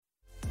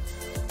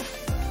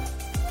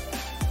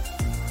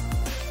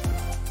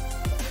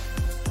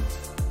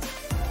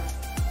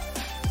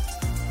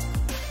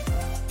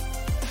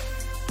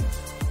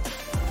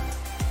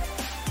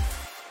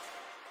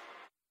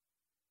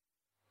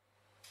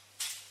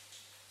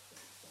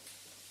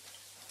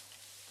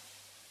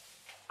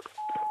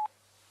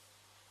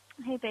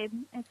Hey, babe,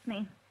 it's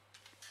me.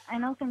 I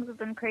know things have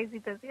been crazy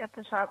busy at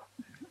the shop.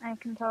 I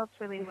can tell it's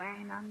really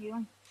weighing on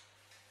you.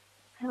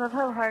 I love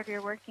how hard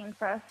you're working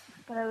for us,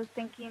 but I was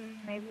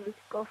thinking maybe we could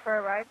go for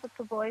a ride with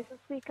the boys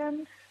this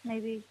weekend.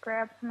 Maybe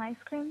grab some ice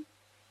cream.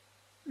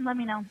 Let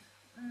me know.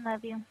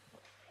 Love you.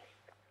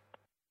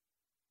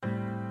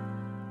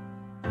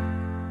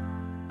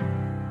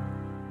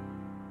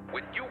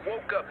 When you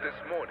woke up this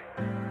morning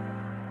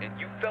and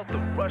you felt the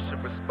rush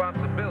of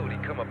responsibility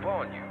come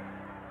upon you,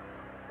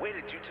 where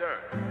did you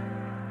turn?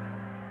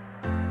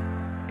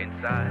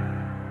 Inside?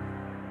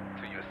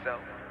 To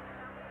yourself?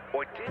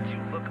 Or did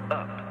you look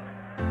up?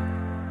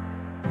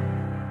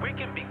 We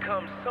can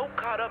become so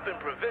caught up in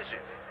provision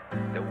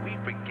that we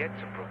forget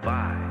to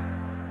provide.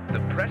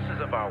 The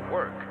pressures of our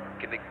work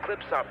can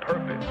eclipse our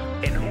purpose,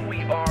 and who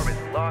we are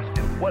is lost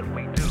in what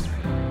we do.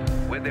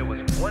 Where there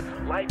was once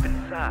life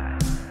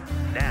inside,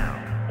 now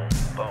only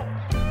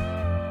bones.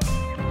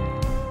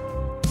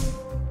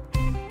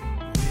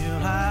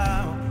 Well,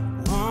 I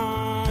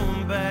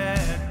won't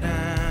back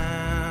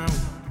down.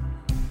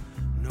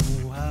 No,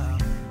 I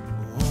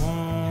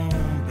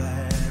won't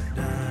back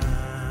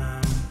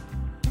down.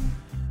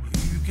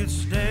 You could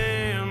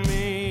stand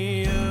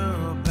me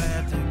up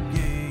at the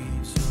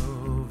gates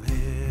of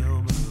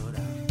hell, but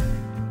I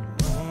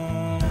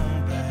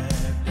won't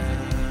back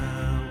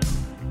down.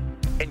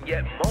 And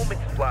yet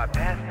moments fly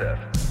past us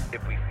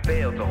if we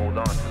fail to hold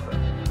on to them.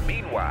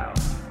 Meanwhile,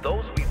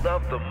 those we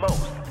love the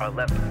most are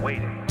left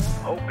waiting,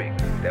 hoping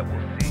that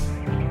we'll see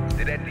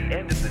that at the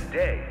end of the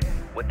day,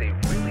 what they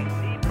really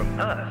need from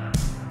us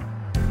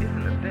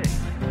isn't a thing.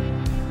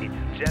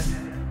 It's just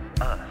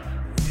us.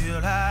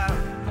 Well, I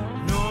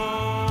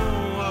know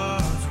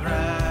what's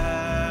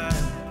right.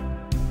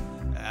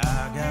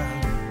 I got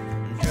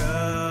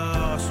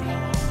just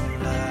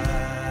one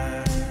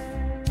life,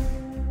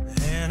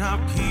 and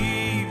I'll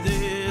keep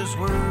this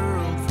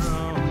world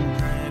from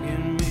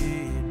dragging me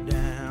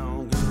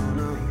down.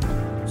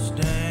 Gonna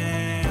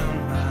stand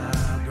my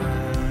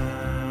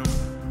ground,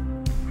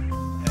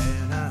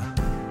 and I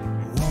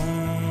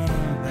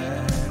won't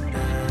back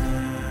down.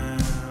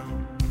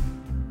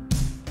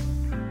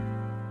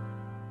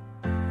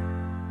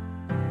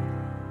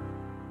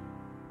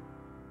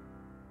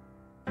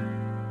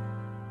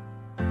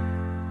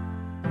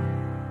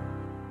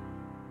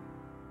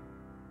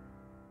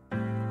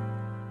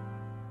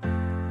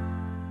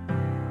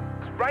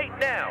 Right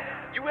now,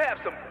 you have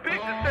some big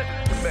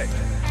decisions to make.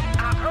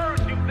 I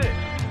urge you this.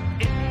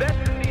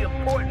 Invest in the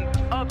importance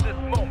of this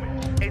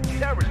moment and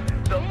cherish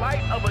it. The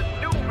light of a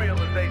new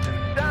realization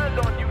shines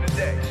on you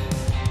today.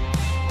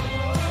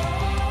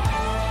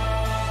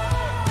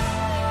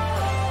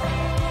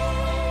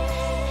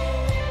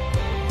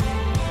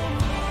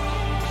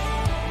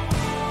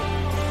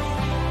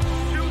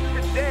 Choose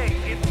today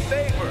in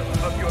favor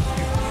of your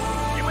future.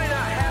 You may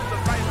not have the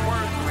right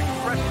words to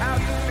express how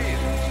you feel,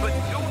 but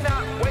do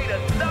not wait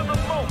another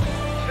moment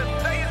to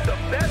say it the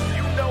best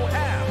you know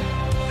how.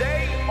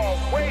 They are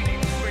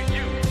waiting for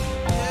you.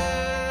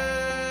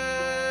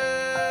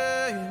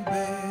 Hey,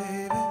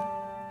 baby,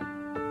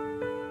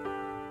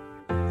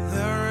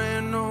 there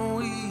ain't no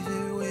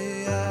easy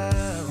way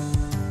out.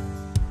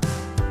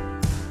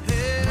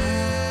 Hey,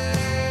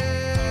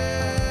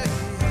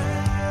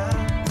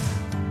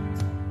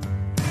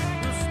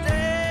 I'll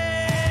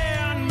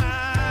stand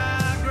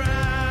my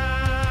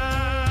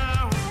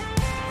ground,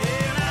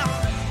 and I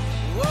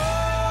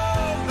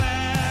won't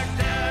back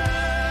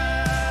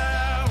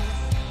down.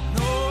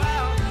 No, I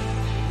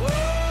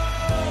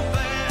won't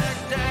back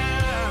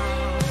down.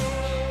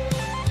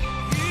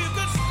 You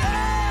could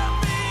stand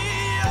me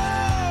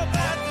up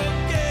at the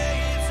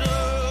gates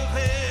of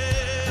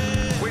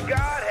hell. When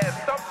God has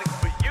something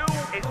for you,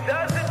 it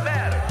doesn't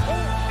matter who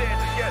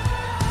stands against you.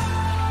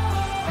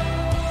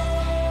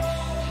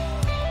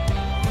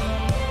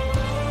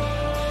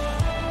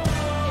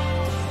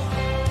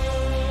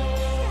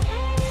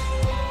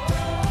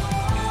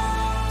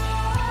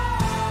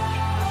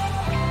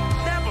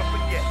 Never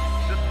forget,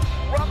 the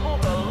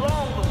struggles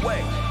along the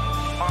way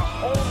are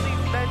only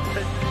meant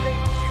to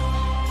shape you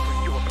for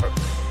your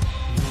purpose.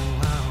 No,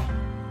 I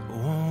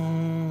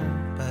won't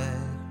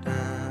back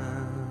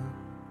down.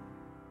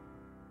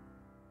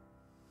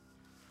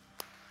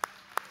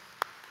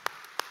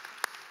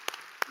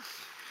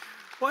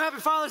 Well, happy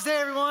Father's Day,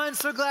 everyone.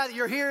 So glad that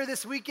you're here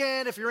this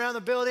weekend. If you're around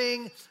the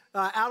building,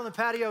 out on the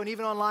patio, and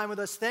even online with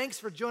us, thanks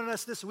for joining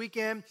us this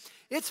weekend.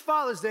 It's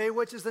Father's Day,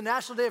 which is the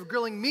National Day of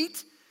Grilling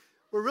Meat.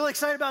 We're really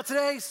excited about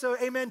today, so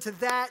amen to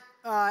that.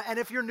 And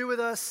if you're new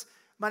with us,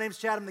 my name's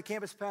Chad. I'm the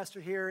campus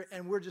pastor here,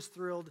 and we're just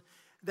thrilled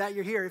that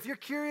you're here. If you're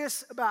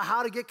curious about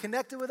how to get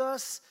connected with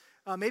us,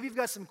 maybe you've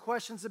got some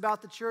questions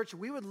about the church,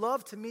 we would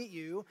love to meet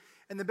you.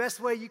 And the best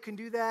way you can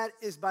do that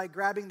is by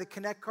grabbing the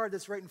Connect card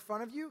that's right in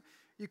front of you.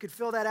 You could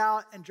fill that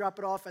out and drop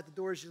it off at the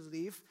door as you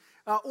leave.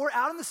 Or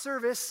out in the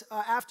service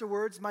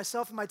afterwards,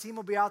 myself and my team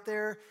will be out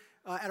there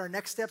at our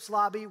Next Steps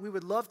lobby. We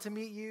would love to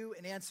meet you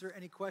and answer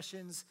any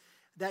questions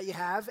that you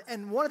have.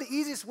 And one of the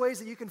easiest ways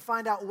that you can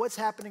find out what's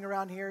happening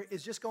around here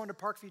is just going to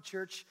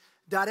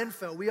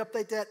parkviewchurch.info. We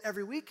update that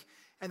every week.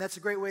 and that's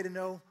a great way to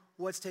know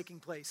what's taking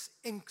place.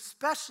 And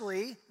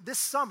especially this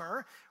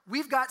summer,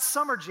 we've got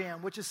Summer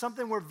Jam, which is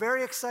something we're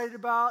very excited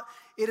about.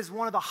 It is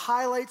one of the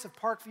highlights of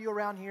Parkview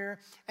around here,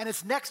 and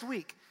it's next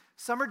week.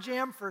 Summer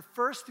Jam for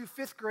 1st through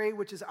 5th grade,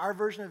 which is our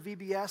version of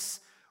VBS,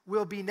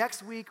 will be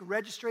next week.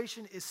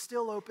 Registration is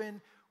still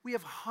open. We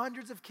have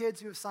hundreds of kids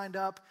who have signed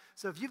up.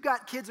 So if you've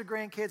got kids or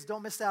grandkids,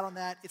 don't miss out on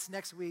that. It's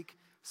next week,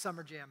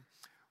 Summer Jam.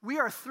 We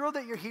are thrilled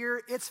that you're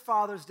here. It's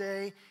Father's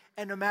Day,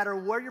 and no matter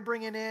what you're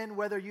bringing in,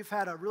 whether you've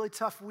had a really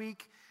tough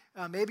week,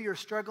 maybe you're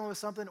struggling with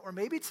something, or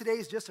maybe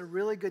today's just a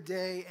really good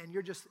day and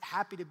you're just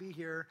happy to be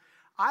here,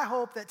 I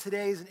hope that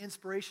today is an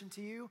inspiration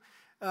to you.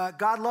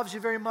 God loves you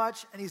very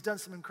much, and he's done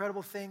some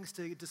incredible things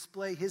to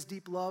display his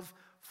deep love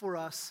for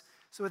us.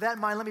 So with that in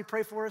mind, let me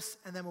pray for us,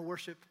 and then we'll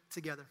worship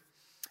together.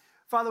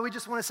 Father, we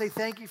just want to say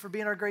thank you for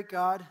being our great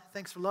God.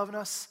 Thanks for loving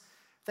us.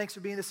 Thanks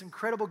for being this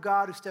incredible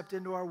God who stepped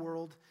into our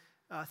world.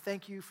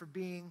 Thank you for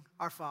being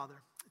our Father.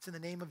 It's in the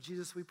name of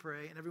Jesus we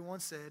pray, and everyone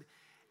said,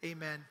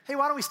 amen. Hey,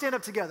 why don't we stand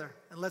up together,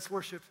 and let's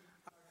worship.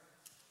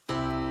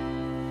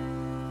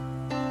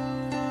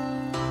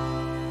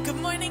 Good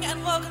morning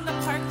and welcome to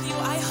Parkview.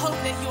 I hope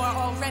that you are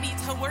all ready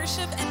to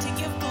worship and to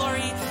give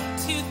glory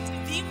to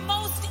the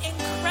most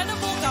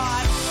incredible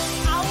God,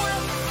 our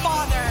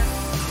Father.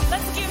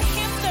 Let's give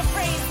him the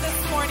praise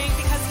this morning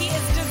because he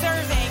is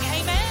deserving.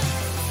 Amen?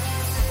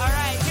 All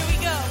right, here we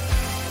go.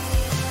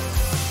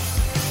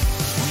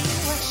 We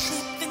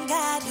worship the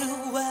God who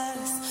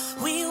was.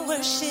 We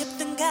worship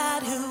the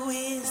God who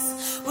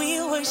is. We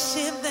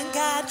worship the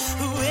God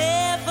who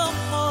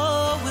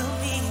evermore will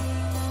be.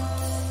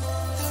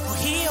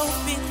 He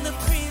opened the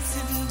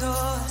prison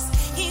doors.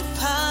 He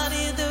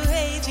parted the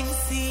raging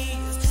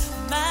seas.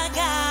 My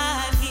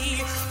God,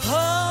 he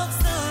holds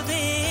the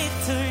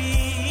victory.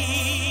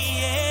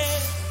 Yeah.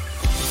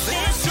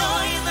 There's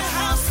joy in the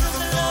house of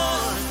the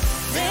Lord.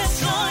 There's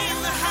joy in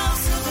the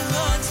house of the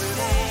Lord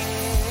today.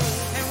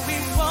 And we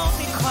won't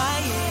be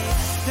quiet.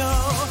 No,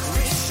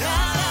 we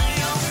shout out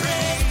your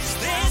praise.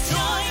 There's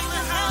joy in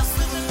the house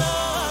of the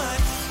Lord.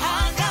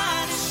 Our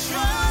God is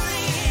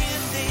surely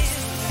in this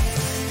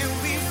place. And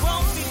we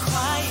won't be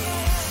quiet.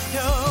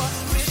 No,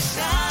 we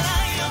shout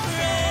out your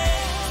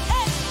praise.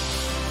 Hey!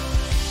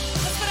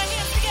 Let's put our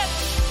hands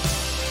together.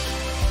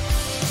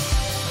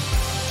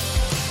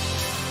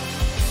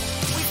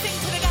 We sing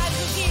to the God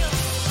who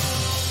heals.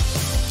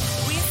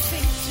 We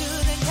sing to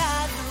the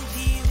God who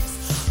heals.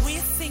 We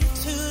sing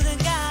to the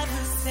God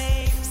who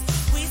saves.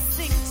 We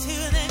sing to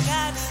the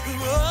God who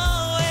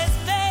always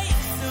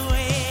makes a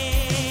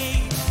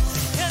way.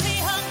 'Cause he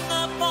hung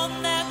up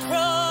on that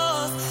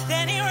cross,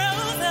 then he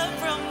rose up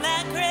from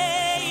that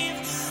grave.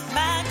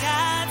 My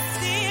God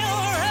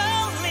still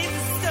rolling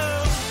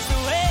stones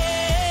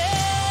away.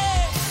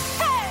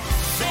 Hey!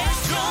 There's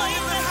joy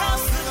in the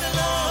house of the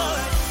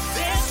Lord.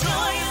 There's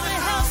joy in the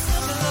house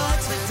of the Lord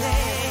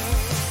today.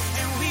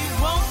 And we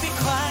won't be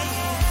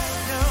quiet.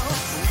 No,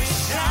 we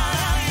shout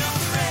out your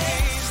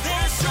praise.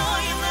 There's joy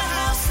in the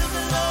house of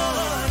the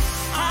Lord.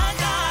 Our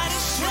God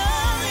is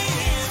surely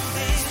in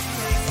this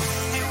place.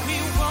 And we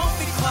won't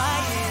be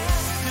quiet.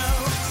 No,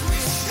 we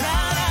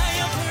shout out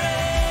your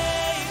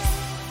praise.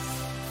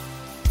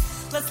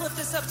 Let's lift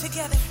this up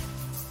together.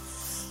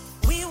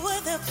 We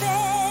were the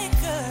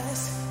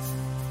beggars,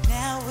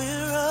 now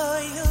we're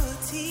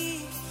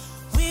royalty.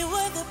 We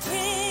were the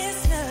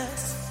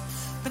prisoners,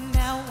 but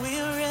now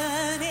we're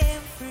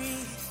running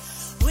free.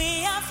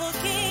 We are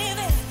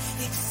forgiven,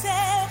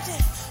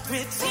 accepted,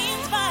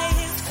 redeemed by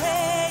his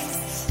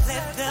grace.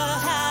 Let the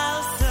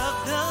house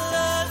of the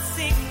Lord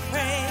sing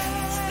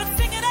praise. Let's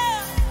sing it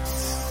out.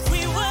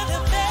 We were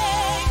the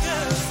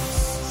beggars,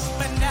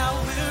 but now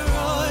we're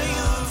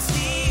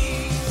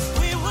royalty.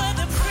 We were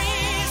the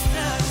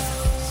prisoners,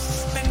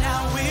 but now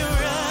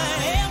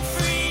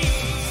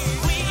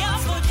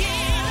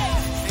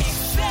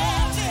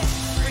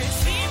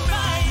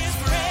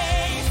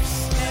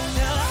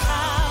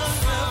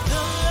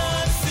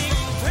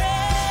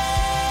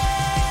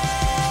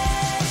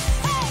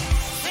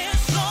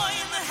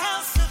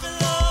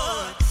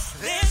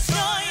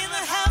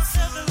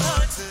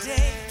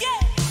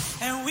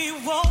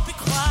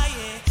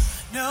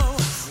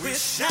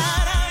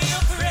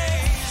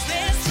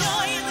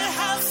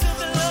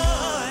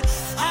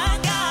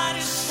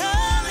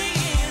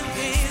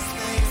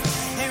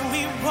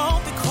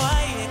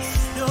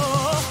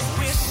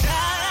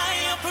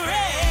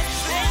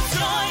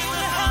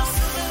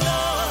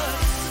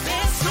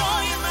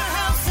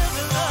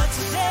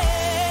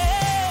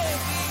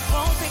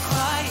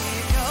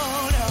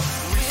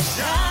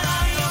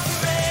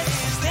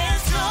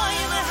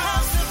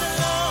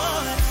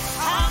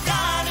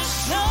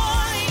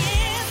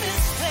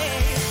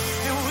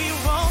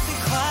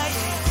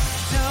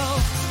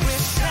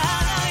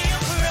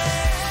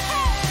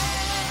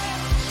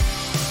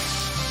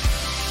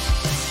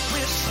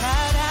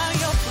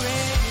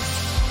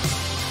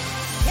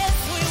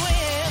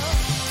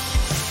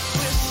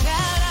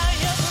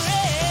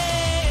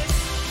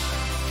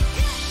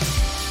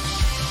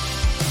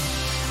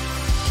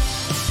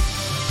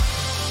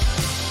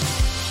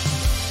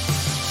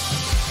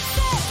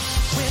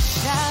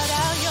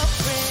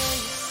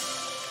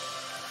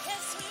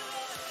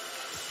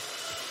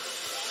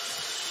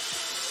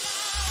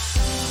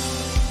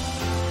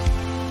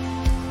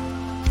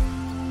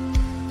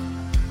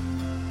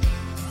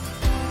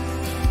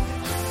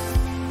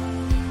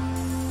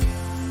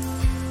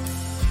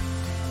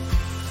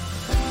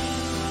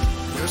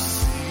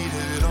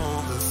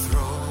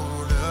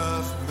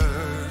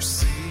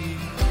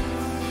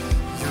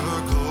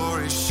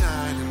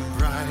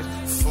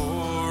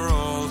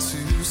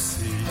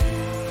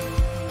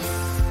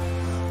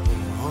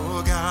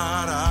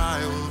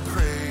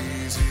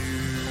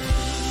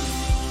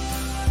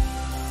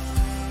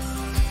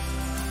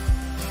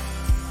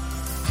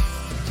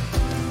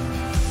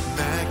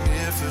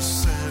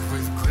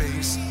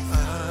grace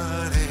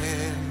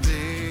unending.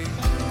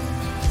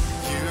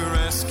 You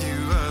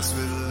rescue us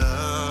with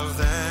love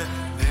that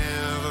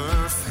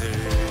never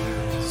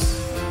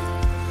fails.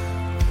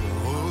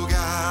 Oh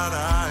God,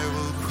 I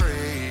will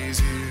praise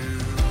you.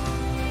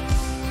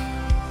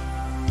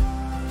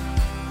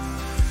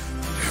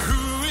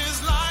 Who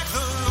is like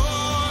the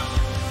Lord,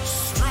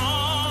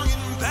 strong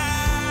in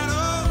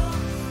battle?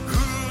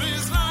 Who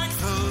is like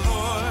the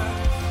Lord?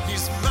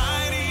 He's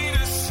mighty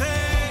to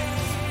save.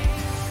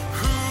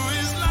 Who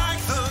is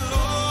like the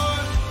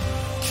Lord,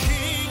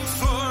 King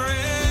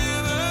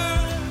forever?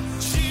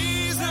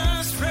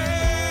 Jesus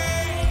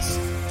reigns,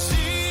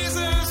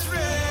 Jesus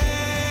reigns.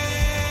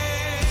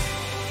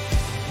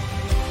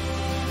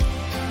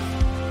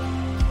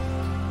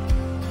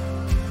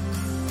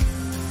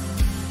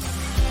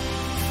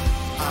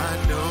 I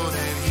know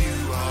that you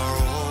are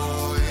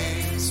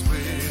always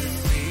with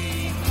me.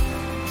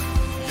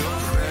 Your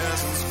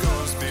presence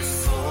goes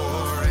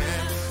before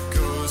and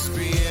goes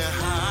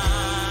behind.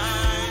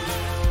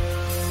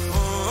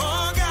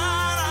 Oh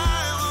God,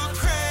 I will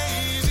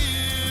praise you.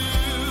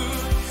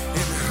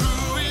 And who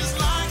is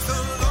like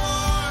the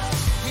Lord?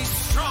 He's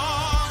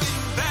strong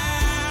in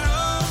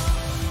battle.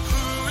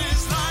 Who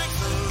is like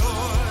the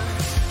Lord?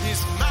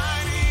 He's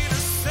mighty to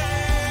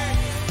save.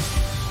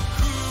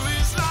 Who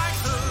is like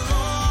the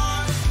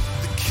Lord,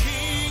 the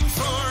King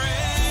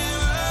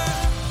forever?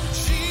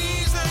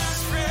 Jesus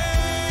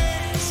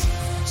reigns,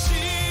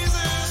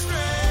 Jesus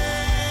reigns.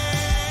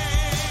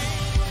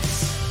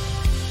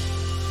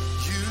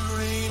 You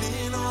reign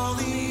in all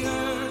the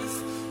earth,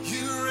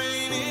 you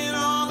reign in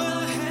all the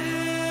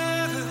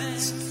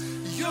heavens.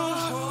 You're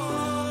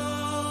holy.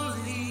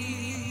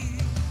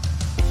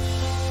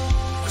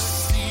 You're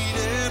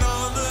seated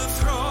on the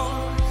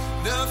throne,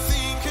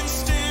 nothing can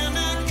stand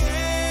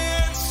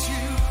against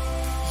you.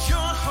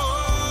 You're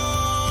holy.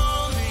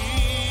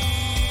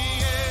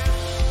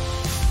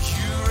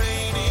 You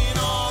reign in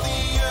all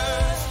the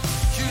earth,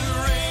 you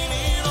reign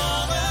in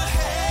all the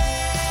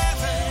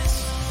heavens.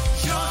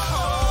 You're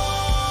holy.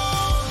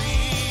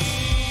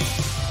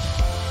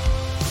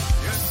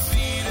 You're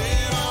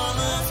seated on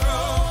the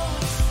throne,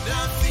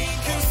 nothing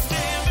can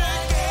stand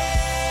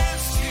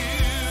against you,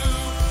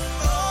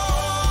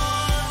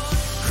 Lord.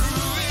 Who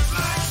is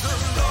like the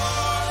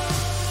Lord,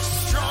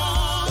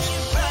 strong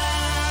in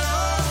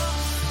battle?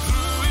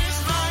 Who is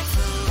like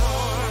the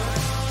Lord?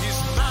 He's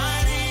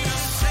mighty to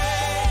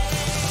save.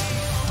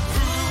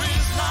 Who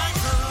is like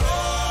the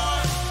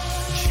Lord,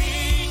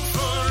 King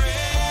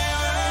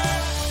forever?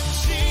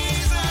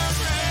 Jesus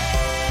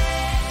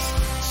reigns,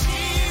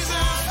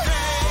 Jesus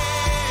reigns.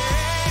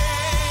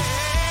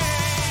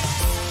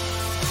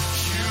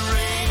 You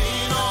reign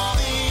in all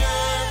the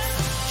earth,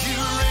 you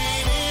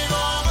reign in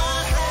all the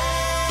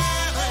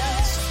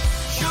heavens.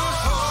 You're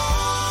holy.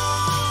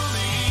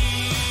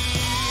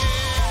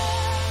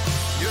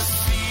 You're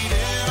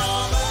seated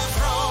on the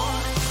throne,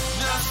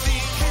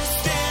 nothing can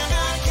stand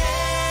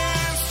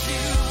against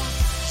you.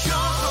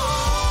 You're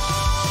holy.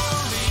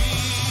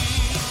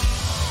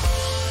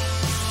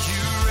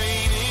 You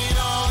reign in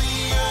all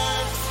the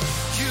earth,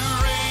 you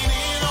reign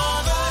in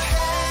all the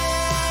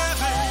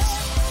heavens.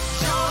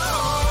 You're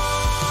holy.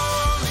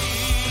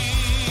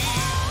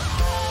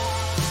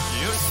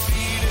 You're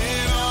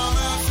seated on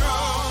the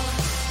throne,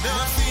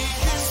 nothing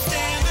can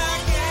stand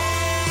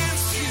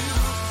against you.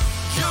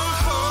 You're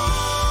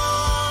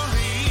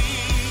holy,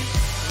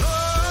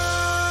 Lord.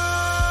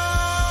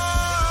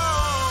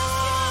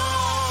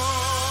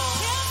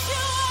 Yes,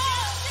 you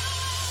are.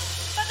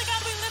 Father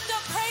God, we lift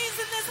up praise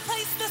in this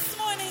place this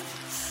morning.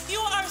 You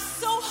are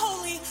so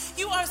holy.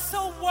 You are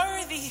so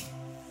worthy.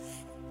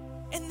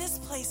 In this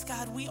place,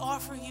 God, we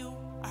offer you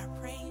our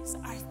praise,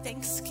 our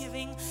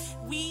thanksgiving.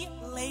 We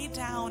lay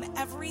down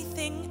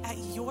everything at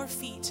your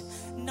feet,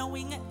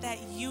 knowing that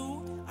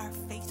you are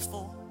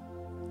faithful.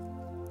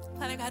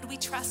 Father God, we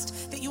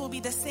trust that you will be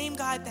the same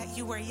God that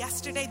you were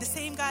yesterday, the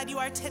same God you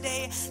are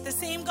today, the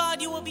same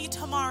God you will be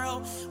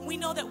tomorrow. We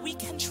know that we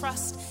can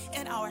trust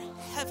in our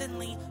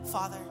Heavenly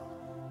Father.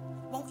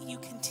 Won't you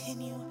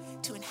continue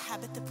to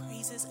inhabit the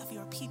praises of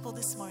your people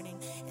this morning?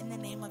 In the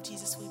name of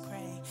Jesus we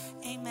pray.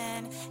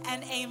 Amen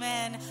and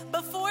amen.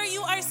 Before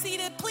you are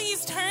seated,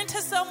 please turn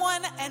to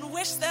someone and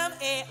wish them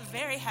a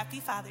very happy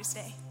Father's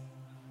Day.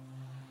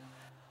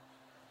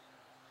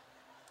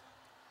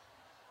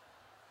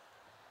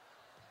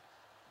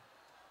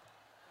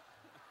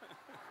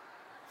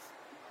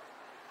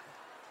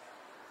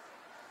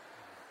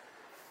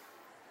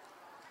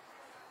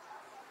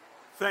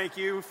 Thank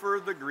you for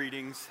the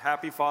greetings.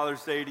 Happy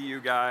Father's Day to you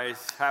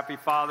guys. Happy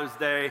Father's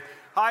Day.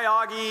 Hi,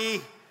 Augie.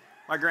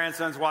 My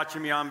grandson's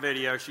watching me on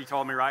video. She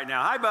told me right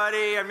now, hi,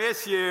 buddy, I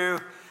miss you.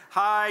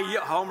 Hi,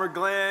 Homer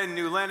Glen,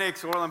 New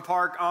Lenox, Orland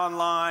Park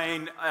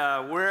Online,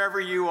 wherever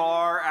you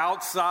are,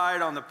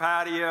 outside on the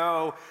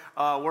patio,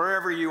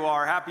 wherever you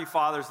are, happy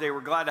Father's Day.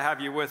 We're glad to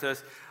have you with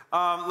us.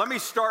 Let me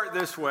start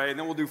this way, and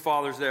then we'll do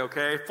Father's Day,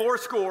 okay?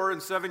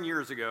 77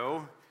 years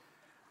ago,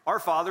 our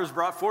fathers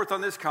brought forth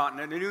on this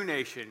continent a new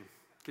nation,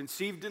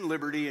 conceived in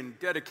liberty and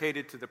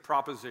dedicated to the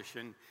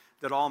proposition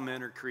that all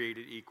men are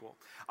created equal.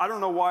 I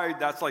don't know why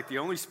that's like the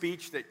only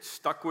speech that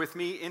stuck with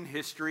me in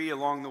history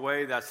along the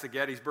way. That's the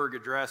Gettysburg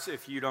Address,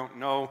 if you don't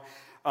know.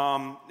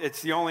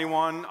 It's the only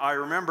one I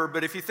remember.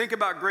 But if you think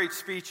about great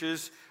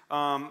speeches,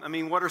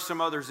 what are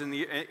some others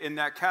in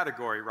that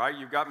category, right?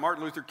 You've got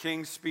Martin Luther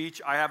King's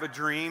speech, I Have a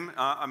Dream.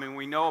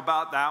 We know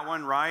about that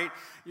one, right?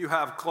 You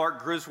have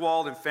Clark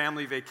Griswold in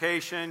Family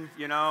Vacation,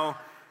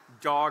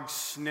 dog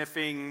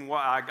sniffing.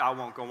 I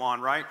won't go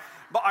on, right?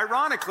 But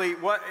ironically,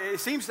 what it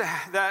seems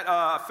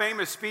that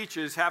famous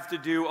speeches a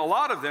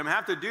lot of them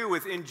have to do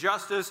with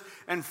injustice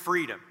and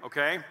freedom,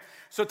 okay?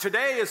 So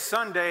today is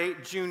Sunday,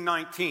 June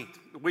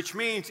 19th, which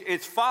means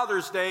it's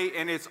Father's Day,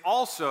 and it's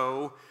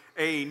also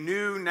a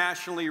new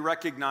nationally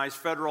recognized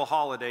federal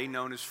holiday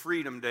known as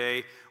Freedom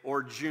Day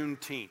or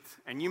Juneteenth.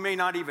 And you may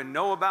not even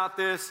know about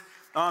this.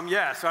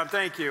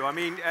 Thank you.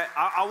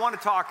 I want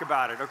to talk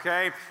about it,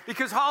 okay?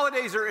 Because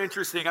holidays are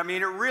interesting.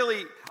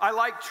 I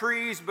like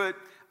trees, but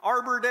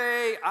Arbor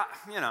Day,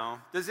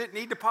 does it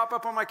need to pop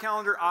up on my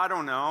calendar? I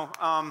don't know.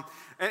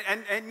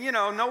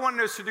 No one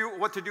knows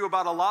what to do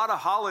about a lot of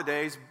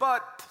holidays,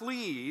 but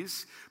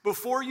please,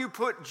 before you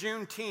put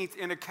Juneteenth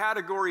in a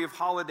category of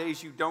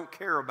holidays you don't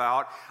care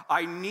about,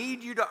 I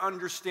need you to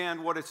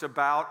understand what it's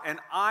about, and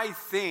I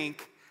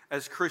think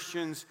as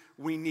Christians,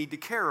 we need to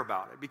care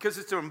about it because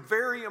it's a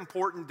very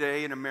important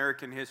day in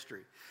American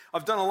history.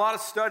 I've done a lot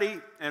of study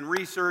and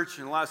research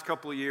in the last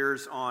couple of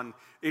years on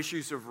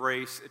issues of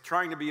race,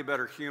 trying to be a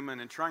better human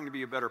and trying to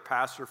be a better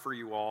pastor for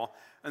you all,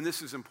 and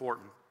this is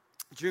important.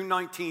 June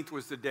 19th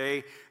was the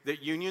day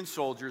that Union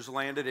soldiers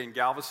landed in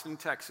Galveston,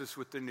 Texas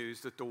with the news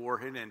that the war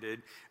had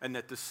ended and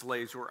that the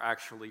slaves were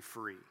actually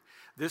free.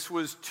 This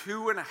was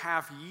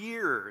 2.5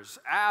 years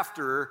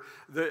after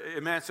the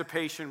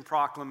Emancipation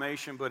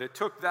Proclamation, but it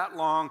took that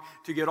long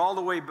to get all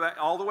the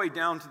way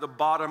down to the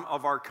bottom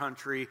of our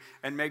country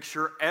and make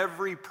sure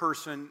every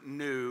person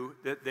knew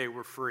that they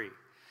were free.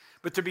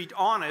 But to be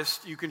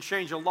honest, you can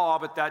change a law,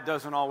 but that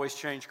doesn't always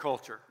change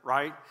culture,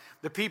 right?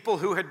 The people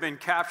who had been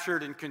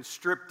captured and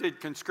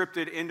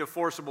conscripted into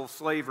forcible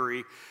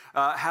slavery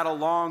had a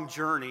long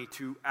journey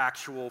to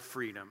actual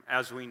freedom,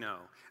 as we know,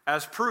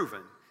 as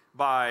proven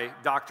by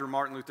Dr.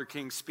 Martin Luther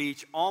King's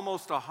speech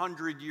almost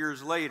 100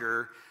 years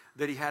later,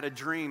 that he had a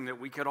dream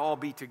that we could all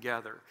be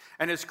together.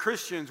 And as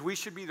Christians, we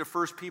should be the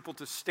first people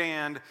to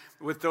stand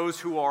with those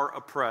who are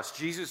oppressed.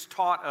 Jesus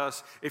taught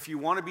us, if you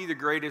want to be the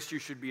greatest, you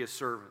should be a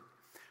servant.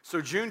 So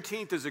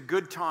Juneteenth is a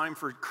good time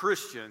for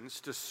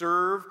Christians to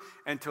serve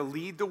and to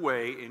lead the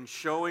way in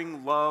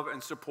showing love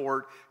and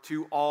support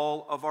to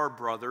all of our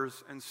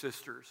brothers and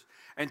sisters.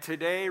 And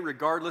today,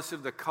 regardless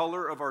of the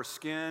color of our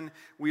skin,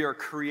 we are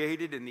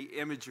created in the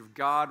image of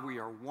God. We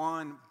are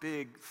one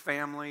big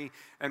family.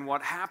 And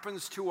what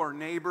happens to our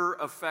neighbor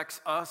affects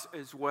us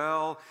as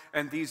well.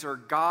 And these are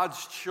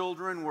God's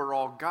children. We're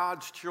all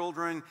God's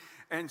children.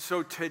 And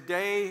so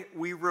today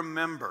we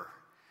remember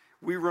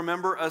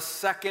a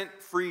second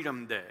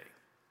Freedom Day,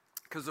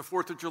 because the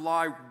 4th of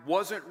July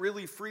wasn't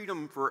really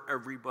freedom for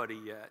everybody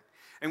yet.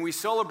 And we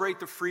celebrate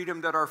the freedom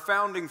that our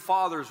founding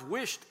fathers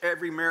wished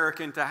every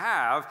American to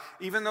have,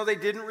 even though they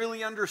didn't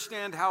really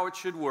understand how it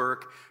should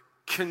work,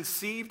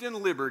 conceived in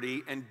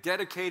liberty and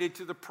dedicated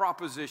to the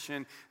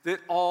proposition that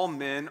all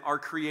men are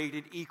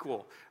created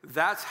equal.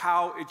 That's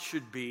how it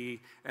should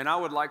be, and I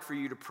would like for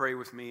you to pray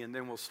with me, and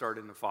then we'll start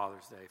into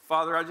Father's Day.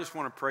 Father, I just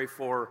want to pray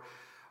for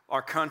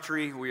our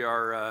country. We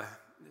are,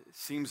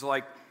 seems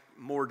like,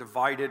 more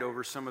divided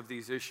over some of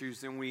these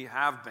issues than we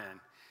have been,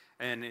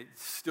 and it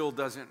still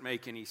doesn't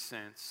make any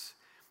sense.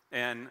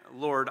 And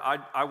Lord,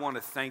 I want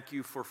to thank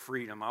you for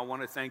freedom. I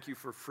want to thank you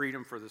for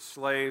freedom for the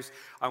slaves.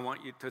 I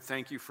want you to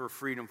thank you for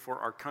freedom for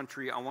our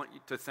country. I want you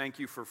to thank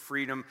you for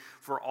freedom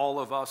for all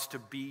of us to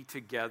be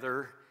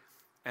together.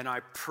 And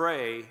I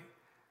pray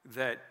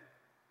that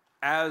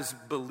as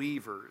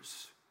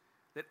believers,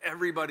 that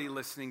everybody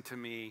listening to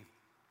me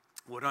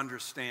would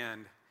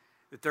understand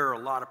that there are a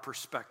lot of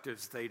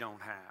perspectives they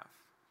don't have,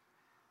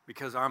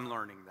 because I'm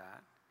learning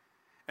that.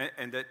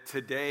 And that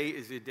today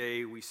is a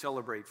day we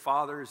celebrate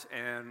fathers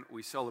and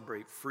we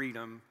celebrate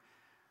freedom,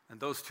 and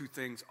those two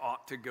things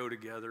ought to go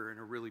together in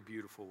a really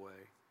beautiful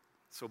way.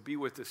 So be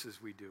with us as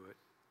we do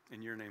it.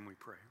 In your name we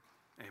pray.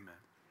 Amen.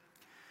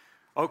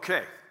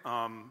 Okay,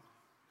 how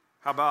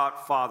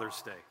about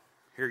Father's Day?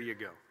 Here you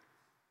go.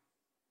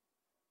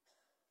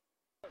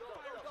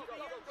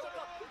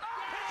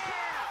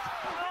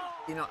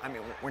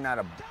 We're not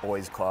a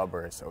boys' club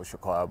or a social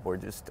club. We're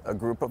just a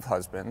group of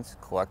husbands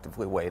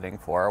collectively waiting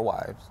for our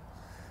wives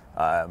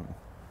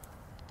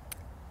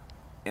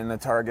in the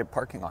Target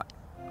parking lot.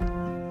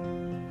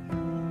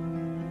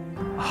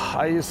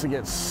 I used to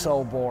get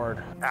so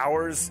bored.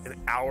 Hours and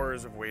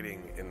hours of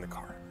waiting in the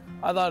car.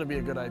 I thought it'd be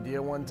a good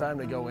idea one time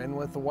to go in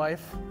with the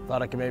wife.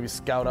 Thought I could maybe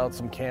scout out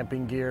some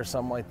camping gear,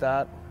 something like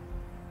that.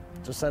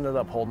 Just ended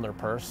up holding her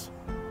purse.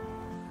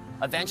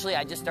 Eventually,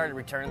 I just started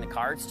returning the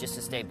carts just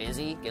to stay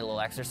busy, get a little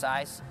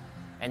exercise.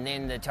 And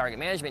then the Target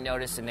management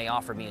noticed, and they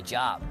offered me a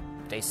job.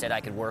 They said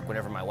I could work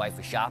whenever my wife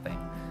was shopping.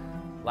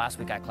 Last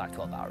week I clocked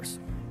 12 hours.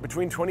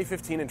 Between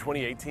 2015 and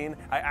 2018,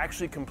 I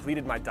actually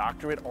completed my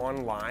doctorate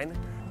online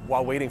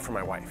while waiting for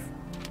my wife.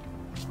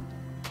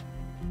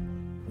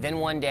 Then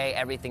one day,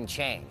 everything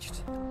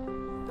changed.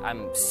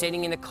 I'm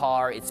sitting in the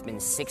car, it's been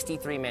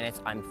 63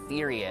 minutes, I'm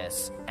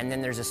furious, and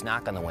then there's this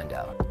knock on the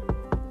window.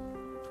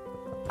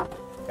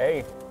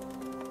 Hey,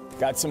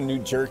 got some new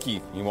jerky.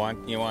 You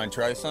want to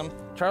try some?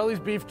 Charlie's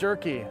beef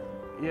jerky.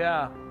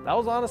 Yeah, that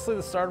was honestly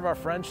the start of our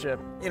friendship.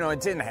 You know,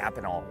 it didn't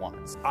happen all at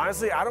once.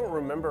 Honestly, I don't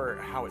remember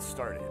how it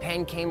started.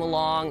 Penn came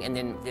along, and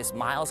then this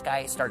Miles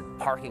guy started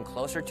parking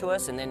closer to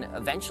us, and then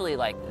eventually,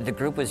 the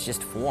group was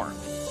just formed.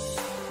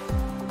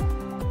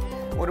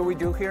 What do we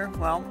do here?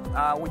 Well,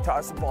 we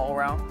toss the ball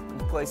around,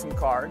 we play some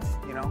cards,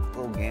 a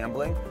little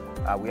gambling.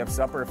 We have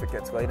supper if it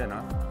gets late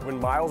enough. When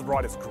Miles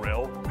brought his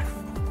grill,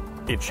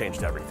 it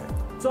changed everything.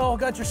 So,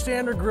 got your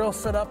standard grill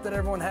set up that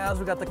everyone has.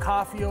 We got the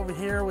coffee over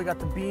here. We got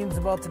the beans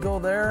about to go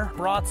there.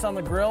 Brats on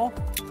the grill.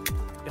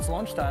 It's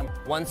lunchtime.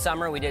 One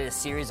summer, we did a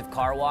series of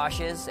car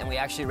washes, and we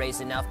actually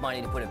raised enough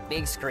money to put a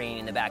big screen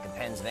in the back of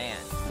Penn's van.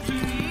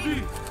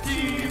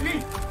 TV.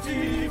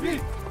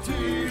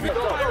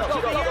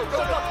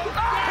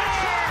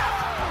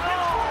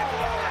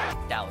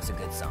 That was a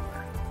good summer.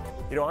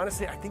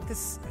 Honestly, I think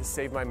this has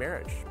saved my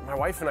marriage. My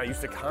wife and I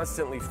used to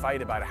constantly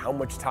fight about how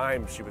much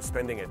time she was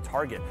spending at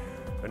Target.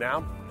 But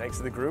now, thanks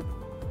to the group,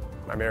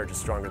 my marriage is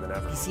stronger than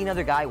ever. You see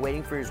another guy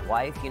waiting for his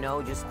wife,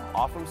 just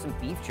offer him some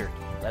beef jerky.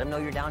 Let him know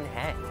you're down to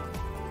hang.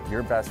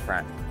 Your best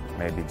friend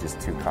may be just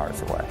 2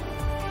 cars away.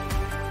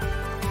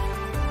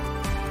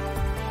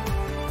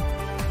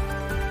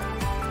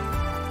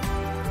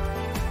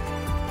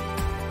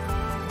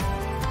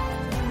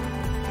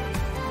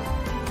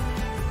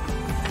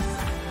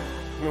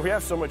 We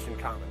have so much in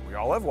common. We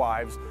all have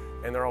wives,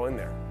 and they're all in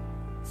there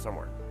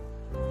somewhere.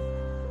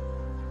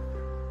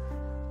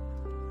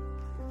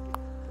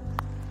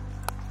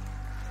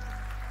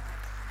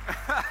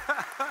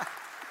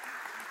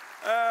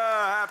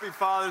 Happy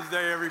Father's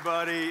Day,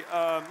 everybody.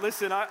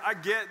 Listen, I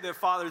get that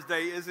Father's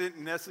Day isn't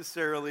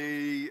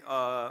necessarily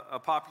a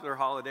popular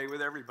holiday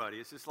with everybody.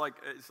 It's just like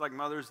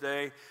Mother's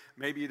Day.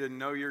 Maybe you didn't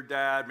know your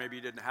dad. Maybe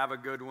you didn't have a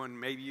good one.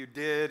 Maybe you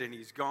did, and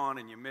he's gone,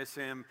 and you miss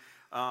him.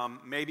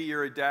 Maybe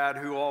you're a dad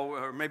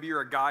or maybe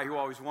you're a guy who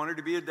always wanted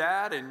to be a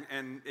dad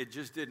and it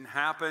just didn't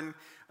happen.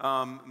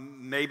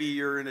 Maybe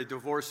you're in a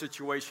divorce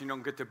situation, you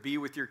don't get to be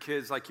with your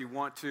kids like you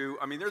want to.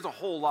 I mean, there's a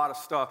whole lot of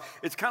stuff.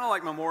 It's kind of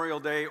like Memorial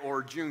Day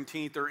or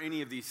Juneteenth or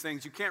any of these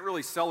things. You can't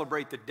really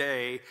celebrate the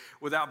day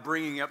without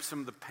bringing up some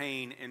of the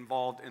pain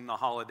involved in the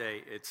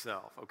holiday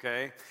itself,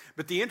 okay?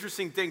 But the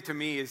interesting thing to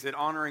me is that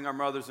honoring our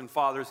mothers and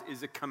fathers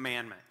is a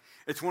commandment.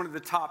 It's one of the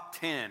top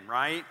 10,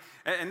 right?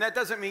 And that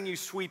doesn't mean you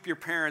sweep your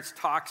parents'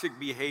 toxic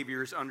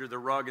behaviors under the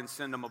rug and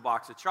send them a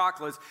box of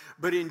chocolates.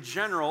 But in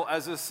general,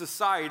 as a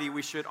society,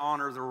 we should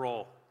honor the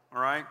role, all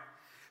right?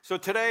 So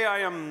today I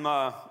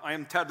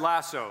am Ted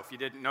Lasso, if you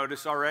didn't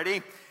notice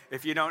already.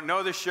 If you don't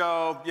know the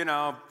show,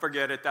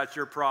 forget it, that's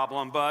your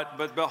problem.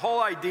 But the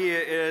whole idea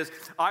is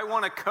I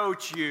want to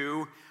coach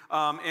you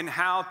in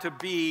how to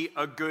be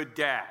a good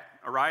dad,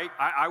 all right?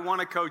 I want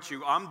to coach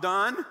you. I'm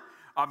done.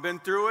 I've been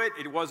through it.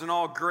 It wasn't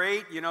all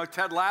great.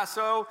 Ted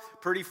Lasso,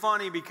 pretty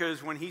funny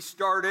because when he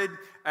started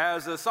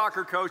as a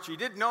soccer coach, he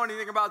didn't know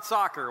anything about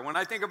soccer. When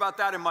I think about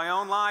that in my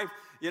own life,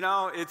 when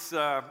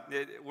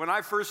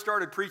I first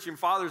started preaching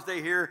Father's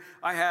Day here,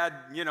 I had,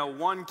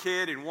 1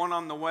 kid and 1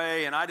 on the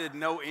way, and I didn't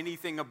know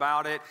anything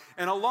about it.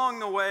 And along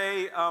the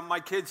way,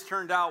 my kids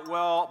turned out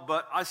well,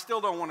 but I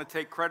still don't want to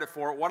take credit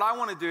for it. What I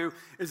want to do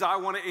is I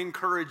want to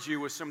encourage you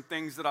with some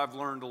things that I've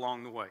learned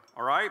along the way,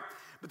 all right?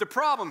 But the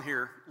problem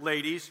here,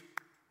 ladies,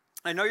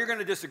 I know you're going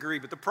to disagree,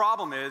 but the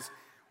problem is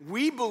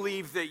we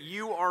believe that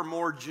you are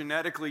more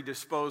genetically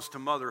disposed to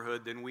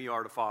motherhood than we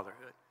are to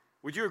fatherhood.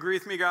 Would you agree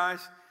with me, guys?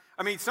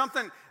 I mean,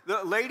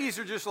 the ladies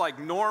are just like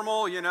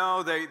normal,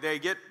 they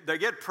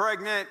get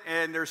pregnant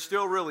and they're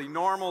still really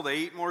normal. They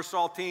eat more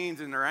saltines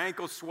and their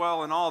ankles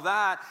swell and all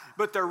that,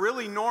 but they're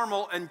really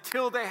normal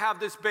until they have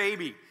this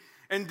baby.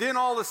 And then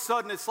all of a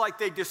sudden, it's like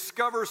they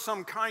discover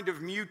some kind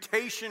of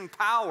mutation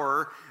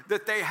power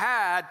that they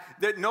had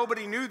that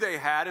nobody knew they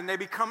had, and they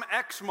become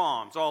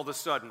ex-moms all of a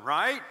sudden,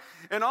 right?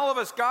 And all of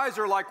us guys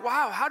are like,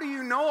 wow, how do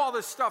you know all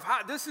this stuff?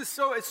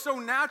 It's so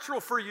natural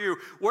for you.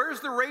 Where's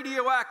the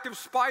radioactive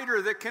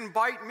spider that can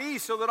bite me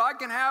so that I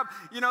can have,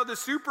 the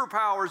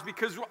superpowers?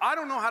 Because I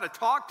don't know how to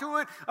talk to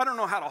it. I don't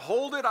know how to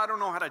hold it. I don't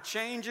know how to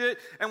change it.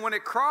 And when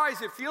it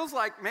cries, it feels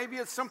like maybe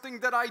it's something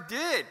that I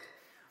did.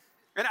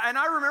 And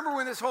I remember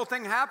when this whole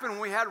thing happened,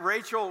 when we had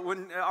Rachel,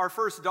 when our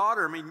first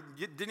daughter,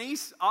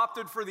 Denise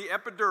opted for the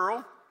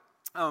epidural.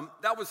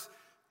 That was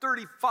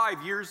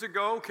 35 years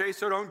ago, okay,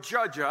 so don't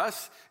judge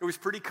us. It was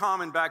pretty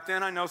common back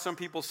then. I know some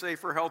people say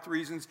for health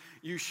reasons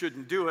you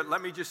shouldn't do it.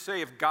 Let me just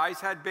say, if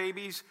guys had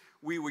babies,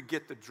 we would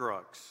get the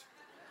drugs.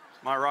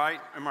 Am I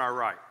right? Am I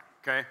right?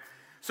 Okay.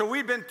 So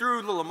we'd been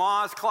through the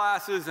Lamaze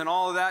classes and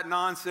all of that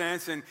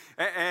nonsense, and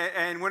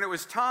when it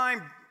was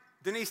time,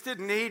 Denise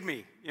didn't need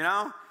me,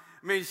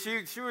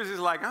 she was just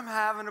like, I'm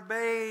having a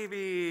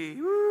baby,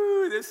 woo.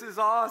 woo, this is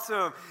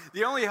awesome.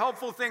 The only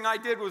helpful thing I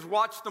did was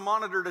watch the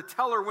monitor to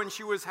tell her when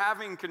she was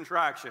having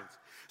contractions.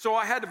 So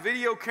I had a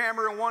video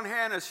camera in one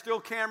hand, a still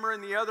camera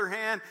in the other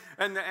hand,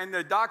 and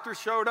the doctor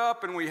showed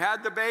up, and we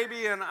had the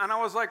baby, and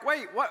I was like,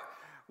 wait, what?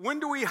 When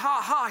do we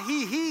ha,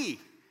 he, he?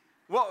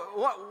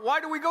 Why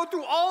do we go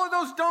through all of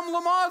those dumb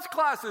Lamaze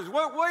classes?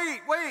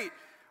 Wait.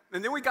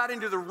 And then we got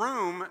into the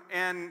room,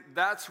 and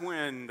that's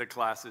when the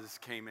classes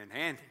came in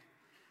handy.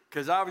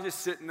 Because I was just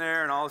sitting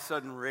there, and all of a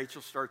sudden,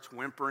 Rachel starts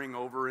whimpering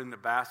over in the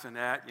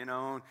bassinet,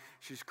 and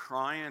she's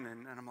crying,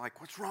 and I'm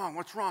like, what's wrong,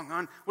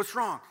 hon? What's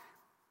wrong?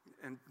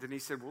 And then he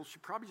said, well, she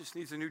probably just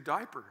needs a new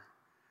diaper.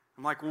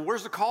 I'm like, well,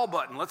 where's the call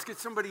button? Let's get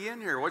somebody in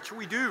here. What should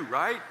we do,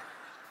 right?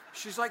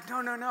 She's like,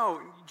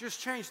 no, just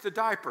change the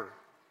diaper.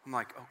 I'm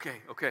like,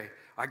 okay,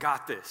 I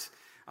got this.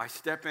 I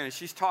step in, and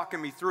she's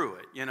talking me through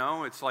it,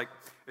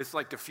 It's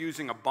like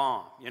diffusing a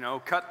bomb,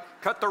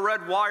 Cut the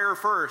red wire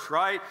first,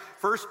 right?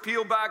 First,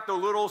 peel back the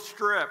little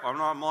strip.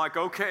 I'm like,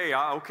 okay,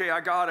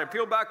 I got it.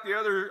 Peel back the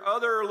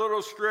other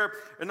little strip,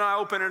 and I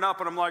open it up,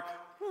 and I'm like,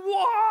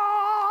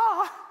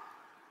 whoa!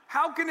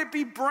 How can it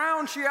be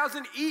brown? She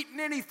hasn't eaten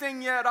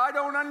anything yet. I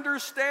don't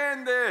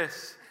understand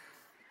this.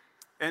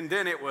 And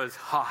then it was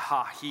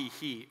ha,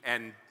 he,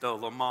 and the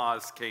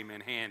Lamaze came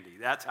in handy.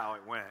 That's how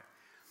it went.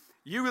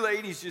 You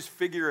ladies just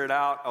figure it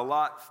out a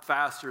lot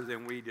faster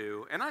than we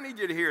do. And I need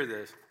you to hear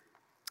this.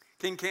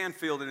 King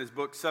Canfield, in his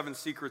book, 7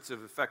 Secrets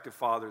of Effective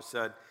Fathers,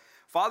 said,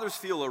 fathers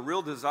feel a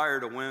real desire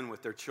to win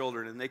with their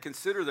children, and they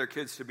consider their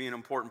kids to be an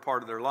important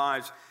part of their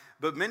lives,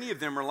 but many of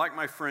them are like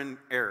my friend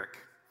Eric.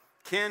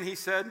 Ken, he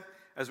said,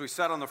 as we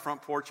sat on the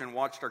front porch and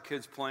watched our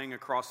kids playing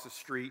across the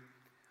street,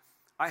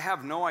 I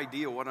have no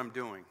idea what I'm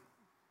doing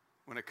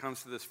when it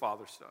comes to this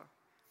father stuff.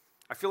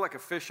 I feel like a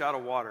fish out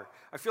of water.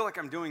 I feel like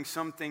I'm doing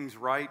some things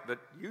right, but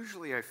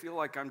usually I feel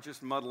like I'm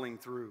just muddling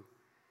through.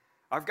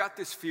 I've got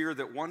this fear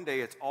that one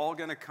day it's all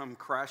going to come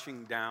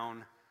crashing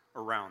down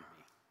around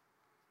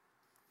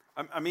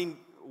me. I mean,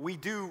 we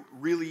do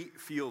really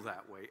feel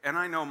that way. And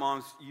I know,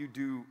 moms, you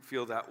do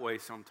feel that way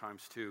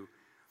sometimes too.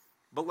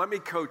 But let me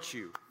coach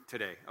you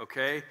today,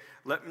 okay?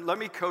 Let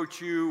me coach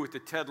you with the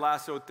Ted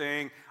Lasso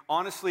thing.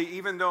 Honestly,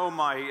 even though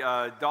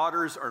my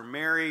daughters are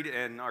married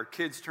and our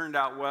kids turned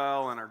out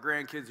well and our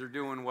grandkids are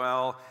doing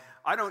well,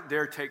 I don't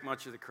dare take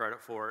much of the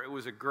credit for it. It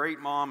was a great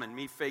mom and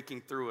me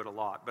faking through it a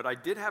lot. But I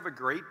did have a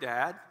great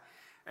dad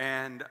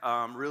and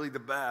really the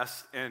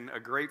best, and a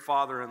great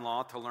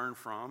father-in-law to learn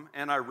from.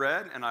 And I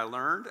read and I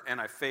learned and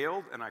I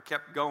failed and I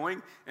kept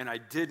going and I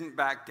didn't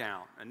back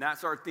down. And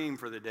that's our theme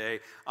for the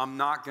day. I'm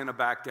not going to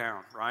back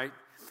down, right?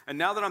 And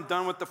now that I'm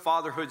done with the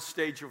fatherhood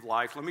stage of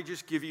life, let me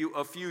just give you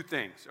a few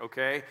things,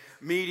 okay?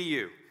 Me to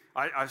you.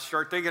 I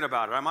start thinking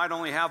about it. I might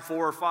only have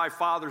 4 or 5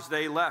 Father's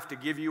Day left to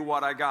give you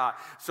what I got.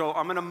 So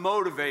I'm going to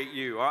motivate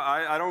you.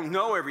 I don't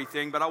know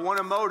everything, but I want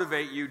to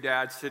motivate you,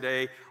 dads,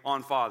 today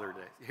on Father's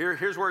Day.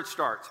 Here's where it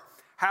starts.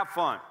 Have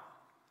fun,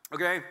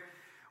 okay?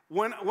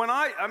 When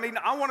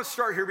I want to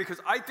start here because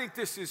I think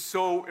this is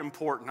so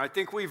important. I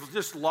think we've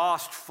just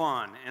lost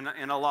fun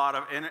in a lot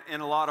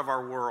of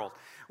our world.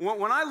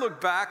 When I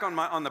look back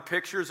on the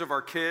pictures of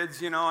our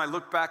kids, I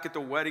look back at the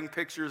wedding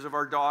pictures of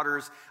our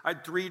daughters. I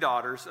had 3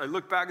 daughters. I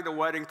look back at the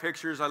wedding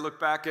pictures. I look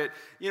back at,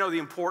 the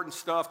important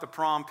stuff, the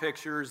prom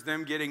pictures,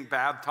 them getting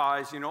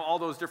baptized, all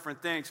those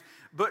different things.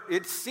 But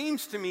it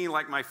seems to me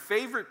like my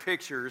favorite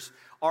pictures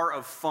are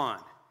of fun.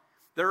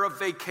 They're of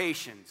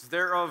vacations.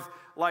 They're of,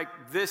 like,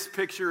 this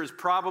picture is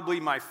probably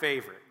my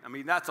favorite. I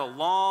mean, that's a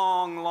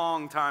long,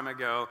 long time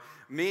ago.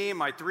 Me and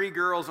my 3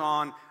 girls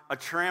on a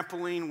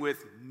trampoline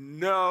with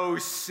no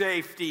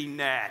safety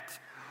net.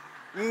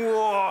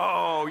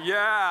 Whoa,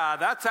 yeah,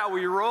 that's how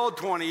we rolled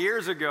 20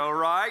 years ago,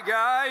 right,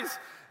 guys?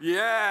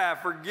 Yeah,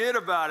 forget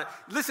about it.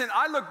 Listen,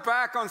 I look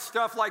back on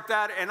stuff like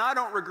that, and I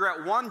don't regret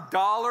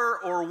 $1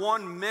 or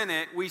 1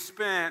 minute we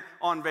spent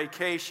on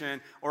vacation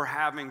or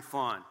having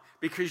fun,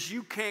 because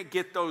you can't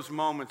get those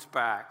moments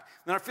back.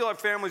 And I feel like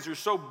families are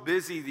so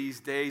busy these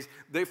days,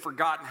 they've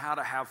forgotten how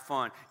to have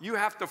fun. You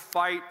have to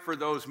fight for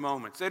those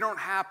moments. They don't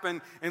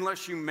happen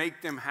unless you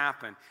make them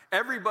happen.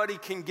 Everybody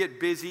can get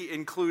busy,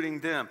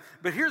 including them.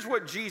 But here's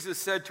what Jesus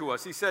said to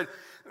us. He said,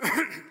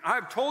 I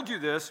have told you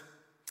this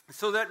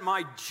so that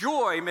my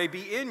joy may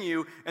be in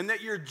you and that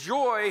your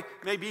joy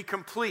may be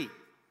complete.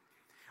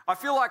 I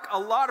feel like a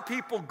lot of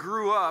people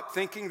grew up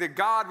thinking that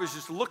God was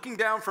just looking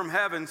down from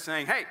heaven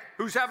saying, hey,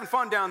 who's having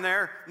fun down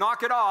there?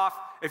 Knock it off.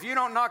 If you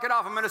don't knock it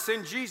off, I'm going to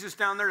send Jesus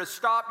down there to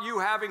stop you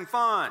having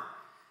fun.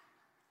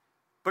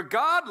 But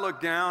God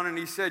looked down and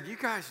he said, you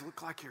guys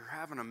look like you're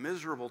having a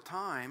miserable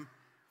time.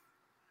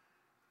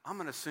 I'm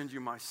going to send you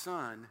my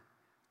son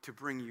to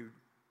bring you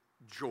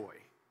joy,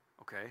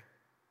 okay?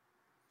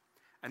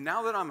 And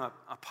now that I'm a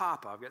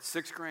papa, I've got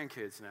 6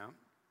 grandkids now,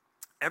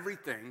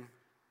 everything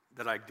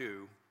that I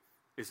do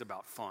is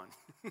about fun.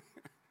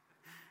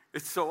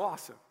 It's so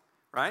awesome,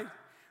 right?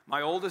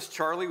 My oldest,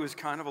 Charlie, was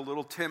kind of a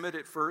little timid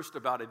at first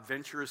about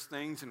adventurous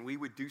things, and we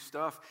would do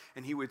stuff,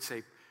 and he would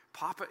say,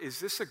 Papa, is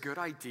this a good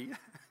idea?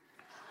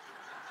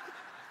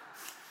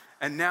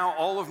 And now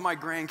all of my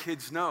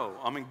grandkids know.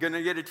 I'm going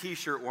to get a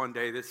t-shirt one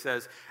day that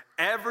says,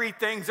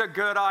 everything's a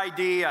good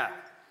idea.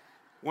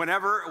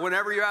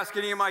 Whenever you ask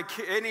any of my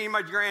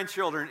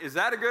grandchildren, is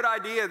that a good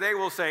idea? They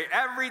will say,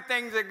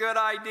 everything's a good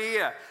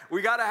idea.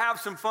 We got to have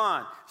some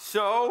fun.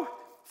 So,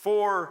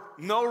 for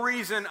no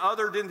reason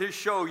other than to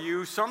show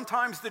you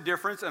sometimes the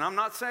difference, and I'm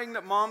not saying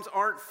that moms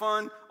aren't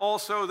fun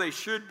also, they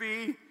should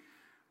be,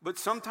 but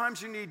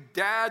sometimes you need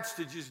dads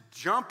to just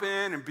jump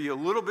in and be a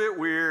little bit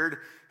weird.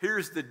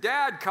 Here's the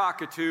dad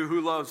cockatoo who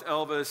loves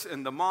Elvis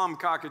and the mom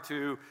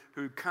cockatoo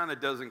who kind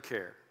of doesn't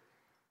care.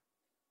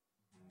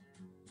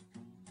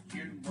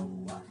 You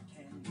know I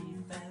can be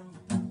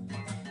found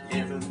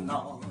living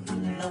all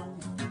alone,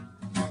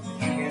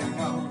 hanging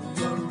all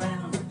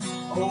around.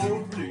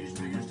 Oh, please,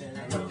 please,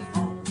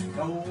 telephone,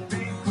 don't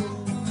be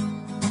cruel.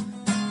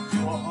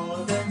 You're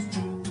all that's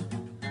true.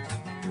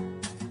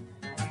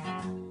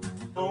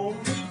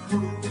 Don't be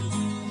cruel.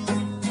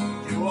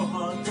 You're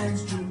all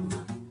that's true.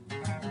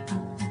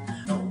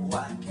 No,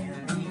 I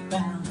can't be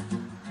found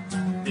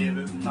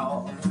living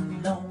all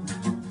alone.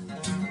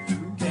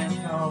 You can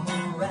come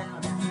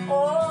around.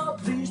 Oh,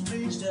 please,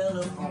 please,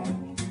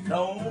 telephone,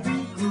 don't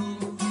be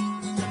cruel.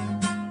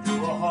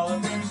 You're a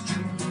heart that's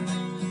true.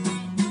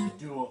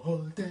 You're a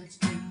heart that's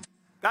true.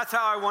 That's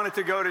how I want it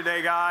to go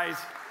today, guys.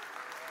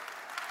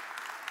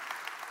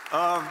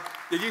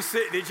 Did you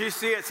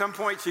see at some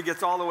point she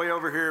gets all the way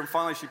over here and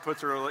finally she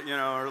puts her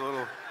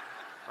little,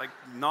 like,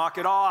 knock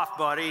it off,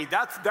 buddy.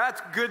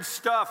 That's good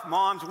stuff,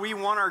 moms. We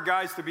want our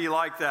guys to be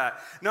like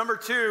that. Number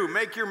 2,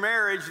 make your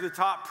marriage the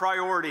top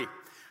priority.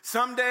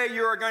 Someday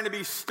you are going to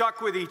be stuck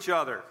with each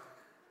other.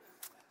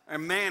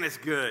 And man, it's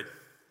good.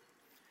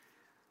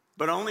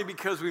 But only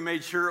because we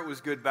made sure it was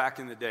good back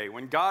in the day.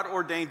 When God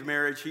ordained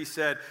marriage, he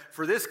said,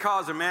 for this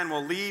cause a man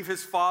will leave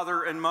his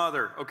father and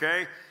mother,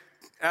 okay?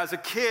 As a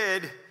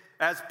kid,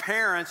 as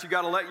parents, you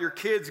got to let your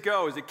kids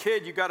go. As a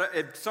kid, you got to,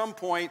 at some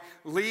point,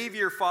 leave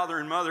your father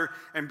and mother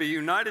and be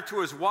united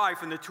to his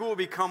wife, and the two will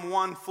become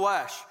one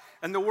flesh.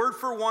 And the word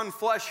for one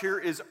flesh here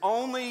is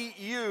only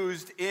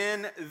used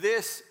in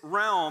this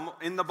realm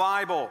in the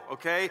Bible,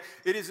 okay?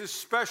 It is a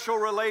special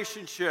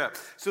relationship.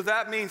 So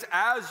that means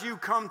as you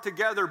come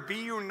together, be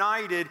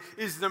united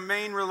is the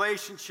main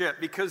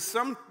relationship, because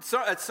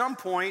at some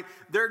point,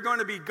 they're going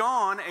to be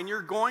gone and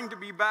you're going to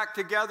be back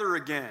together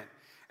again.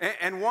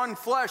 And one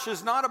flesh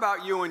is not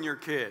about you and your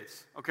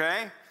kids,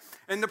 okay?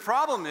 And the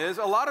problem is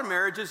a lot of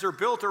marriages are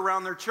built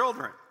around their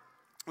children.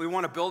 We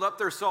want to build up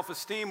their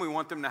self-esteem. We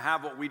want them to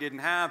have what we didn't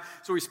have.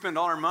 So we spend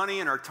all our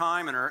money and our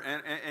time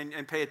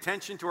and pay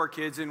attention to our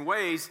kids in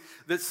ways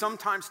that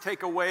sometimes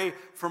take away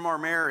from our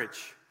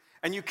marriage.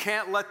 And you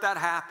can't let that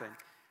happen.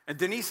 And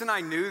Denise and I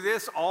knew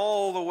this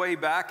all the way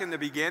back in the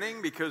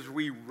beginning because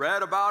we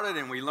read about it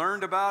and we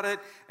learned about it.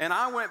 And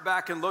I went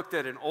back and looked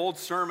at an old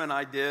sermon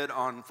I did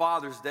on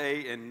Father's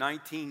Day in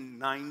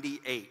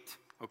 1998,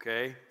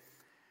 okay?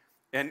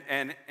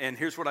 And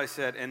here's what I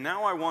said. And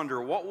now I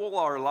wonder, what will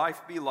our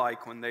life be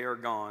like when they are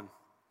gone?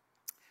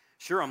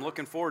 Sure, I'm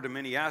looking forward to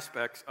many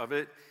aspects of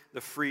it.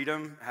 The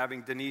freedom,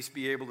 having Denise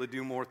be able to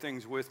do more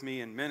things with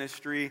me in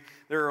ministry.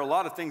 There are a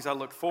lot of things I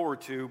look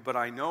forward to, but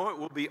I know it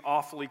will be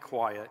awfully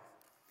quiet.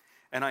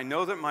 And I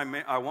know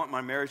that I want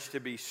my marriage to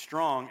be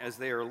strong as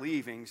they are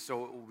leaving,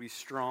 so it will be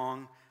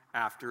strong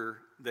after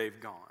they've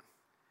gone.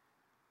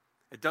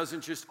 It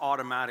doesn't just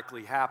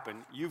automatically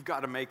happen. You've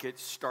got to make it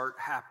start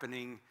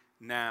happening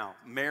now.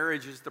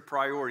 Marriage is the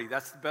priority.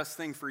 That's the best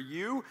thing for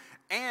you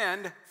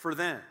and for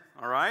them,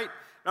 all right?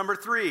 Number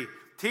 3,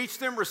 teach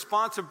them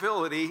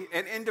responsibility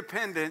and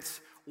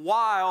independence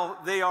while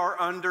they are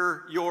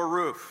under your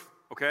roof,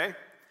 okay?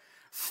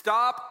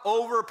 Stop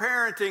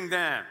over-parenting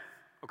them,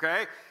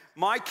 okay?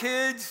 My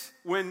kids,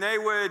 when they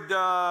would,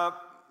 I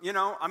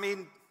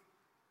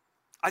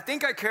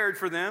think I cared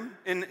for them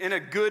in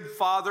a good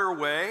father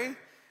way,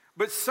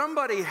 but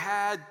somebody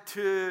had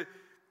to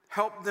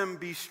help them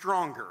be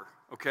stronger.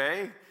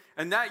 Okay?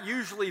 And that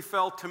usually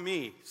fell to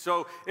me.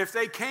 So if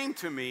they came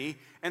to me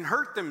and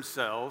hurt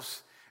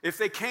themselves, if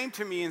they came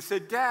to me and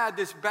said, Dad,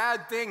 this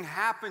bad thing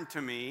happened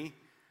to me,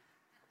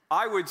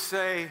 I would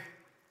say,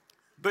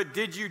 but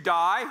did you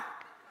die?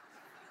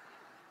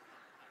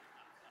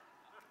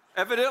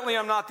 Evidently,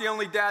 I'm not the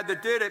only dad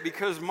that did it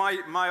because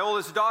my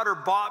oldest daughter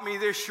bought me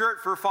this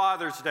shirt for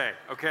Father's Day,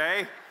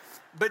 okay?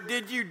 But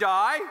did you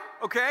die?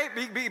 Okay,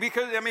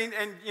 because,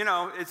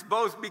 it's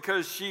both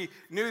because she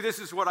knew this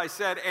is what I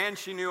said and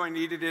she knew I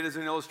needed it as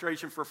an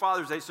illustration for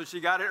Father's Day, so she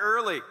got it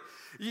early.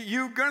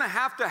 You're going to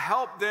have to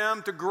help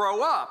them to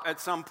grow up at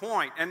some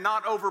point and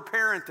not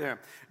overparent them.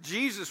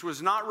 Jesus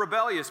was not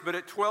rebellious, but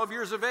at 12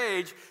 years of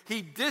age,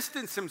 he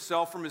distanced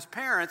himself from his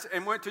parents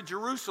and went to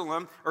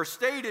Jerusalem, or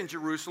stayed in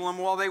Jerusalem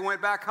while they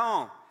went back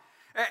home.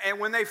 And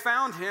when they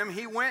found him,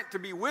 he went to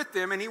be with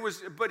them,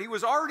 but he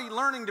was already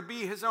learning to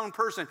be his own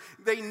person.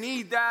 They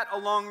need that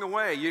along the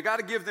way. You got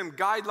to give them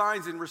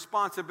guidelines and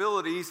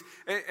responsibilities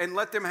and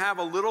let them have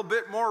a little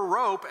bit more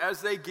rope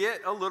as they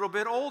get a little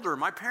bit older.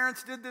 My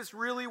parents did this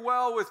really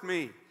well with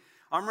me.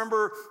 I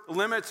remember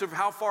limits of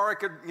how far I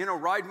could,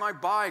 ride my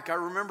bike. I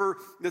remember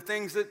the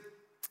things that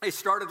they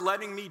started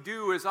letting me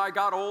do as I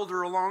got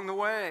older along the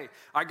way.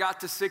 I got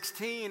to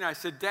 16. I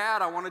said,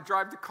 Dad, I want to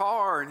drive the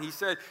car. And he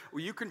said,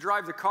 well, you can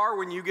drive the car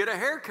when you get a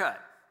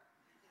haircut.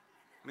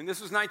 I mean,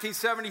 this was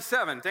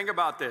 1977. Think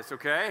about this,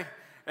 okay?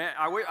 And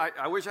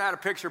I wish I had a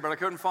picture, but I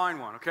couldn't find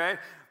one, okay?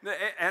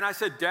 And I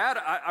said, Dad,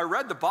 I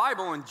read the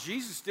Bible, and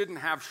Jesus didn't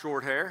have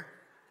short hair.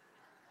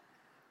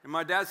 And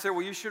my dad said,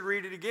 well, you should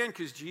read it again,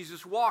 because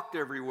Jesus walked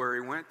everywhere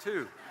he went,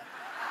 too.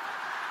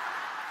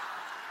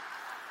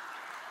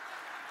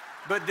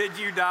 But did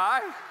you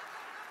die?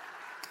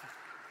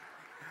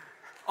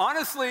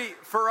 Honestly,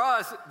 for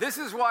us, this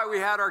is why we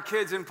had our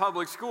kids in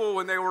public school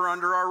when they were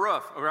under our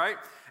roof, all right?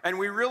 And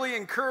we really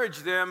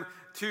encouraged them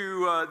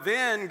to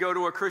then go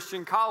to a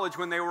Christian college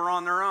when they were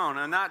on their own.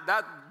 And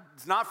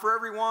that's not for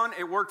everyone.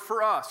 It worked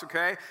for us,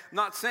 okay? I'm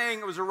not saying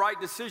it was a right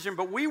decision,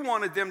 but we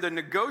wanted them to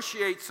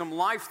negotiate some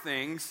life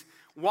things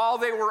while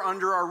they were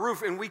under our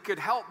roof, and we could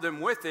help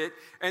them with it.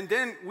 And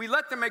then we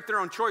let them make their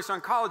own choice on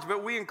college,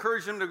 but we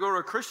encouraged them to go to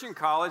a Christian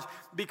college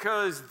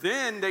because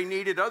then they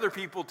needed other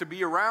people to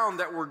be around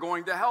that were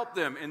going to help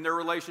them in their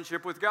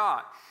relationship with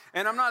God.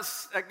 And I'm not,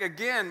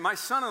 again, my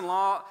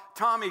son-in-law,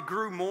 Tommy,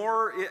 grew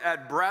more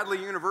at Bradley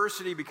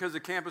University because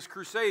of Campus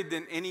Crusade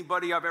than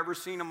anybody I've ever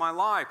seen in my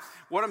life.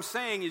 What I'm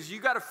saying is you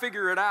got to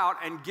figure it out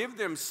and give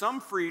them some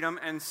freedom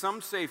and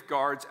some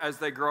safeguards as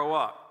they grow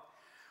up.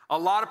 A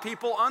lot of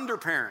people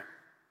underparent.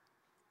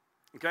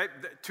 Okay,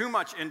 too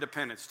much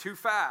independence, too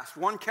fast.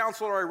 One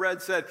counselor I read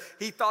said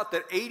he thought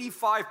that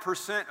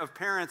 85% of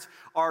parents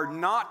are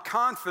not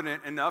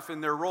confident enough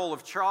in their role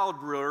of child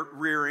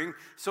rearing,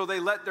 so they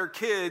let their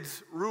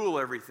kids rule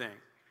everything.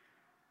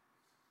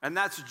 And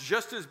that's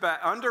just as bad.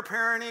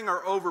 Underparenting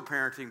or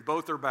overparenting,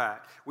 both are bad.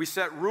 We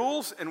set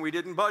rules and we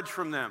didn't budge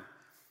from them.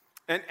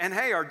 And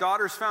hey, our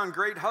daughters found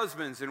great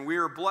husbands, and we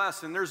are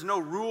blessed, and there's no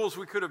rules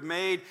we could have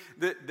made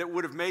that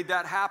would have made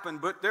that happen,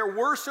 but there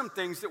were some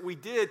things that we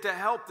did to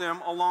help them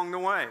along the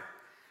way.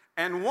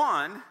 And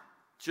one,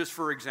 just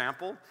for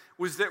example,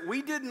 was that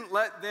we didn't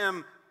let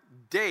them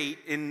date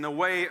in the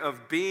way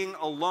of being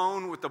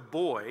alone with a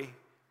boy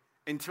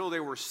until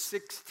they were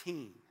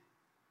 16.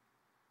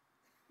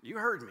 You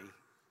heard me.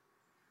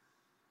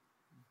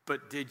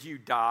 But did you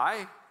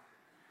die?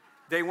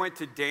 They went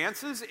to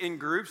dances in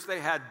groups.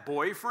 They had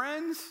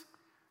boyfriends,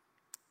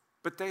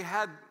 but they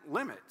had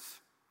limits.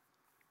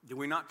 Did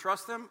we not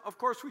trust them? Of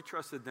course we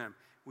trusted them.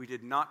 We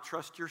did not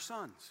trust your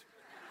sons.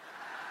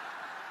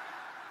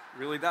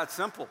 Really that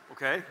simple,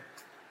 okay?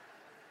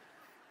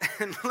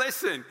 And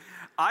listen,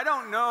 I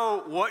don't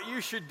know what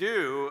you should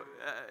do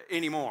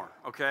anymore,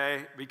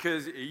 okay?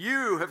 Because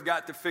you have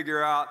got to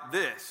figure out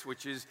this,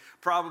 which is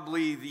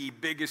probably the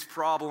biggest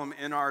problem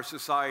in our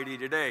society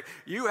today.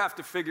 You have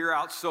to figure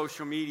out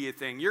social media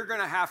thing. You're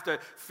going to have to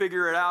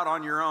figure it out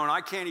on your own.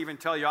 I can't even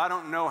tell you. I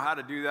don't know how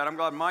to do that. I'm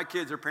glad my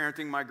kids are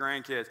parenting my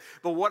grandkids.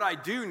 But what I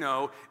do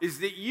know is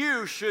that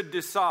you should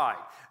decide.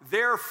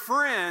 Their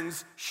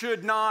friends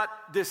should not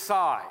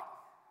decide,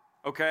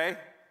 okay?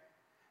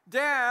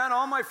 Dad,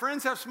 all my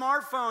friends have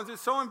smartphones.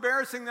 It's so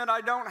embarrassing that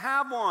I don't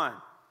have one.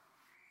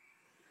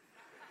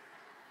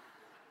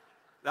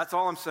 That's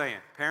all I'm saying.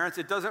 Parents,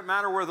 it doesn't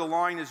matter where the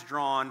line is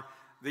drawn.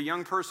 The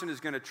young person is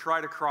going to try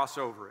to cross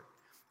over it.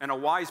 And a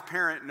wise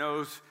parent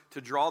knows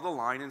to draw the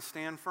line and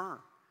stand firm.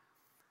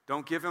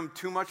 Don't give them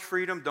too much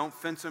freedom. Don't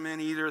fence them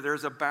in either.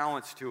 There's a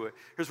balance to it.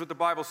 Here's what the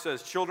Bible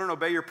says. Children,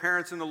 obey your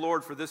parents in the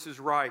Lord, for this is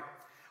right.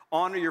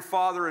 Honor your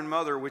father and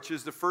mother, which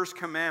is the first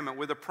commandment,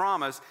 with a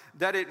promise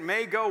that it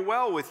may go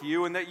well with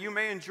you and that you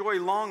may enjoy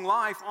long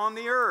life on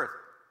the earth.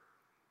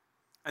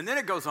 And then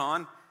it goes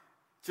on,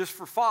 just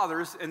for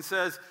fathers, and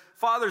says,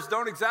 fathers,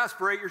 don't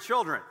exasperate your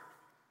children.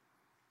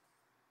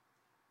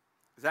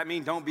 Does that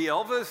mean don't be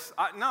Elvis?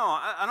 No,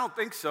 I don't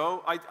think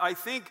so. I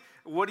think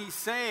what he's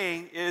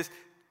saying is,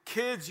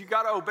 kids, you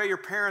got to obey your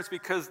parents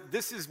because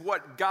this is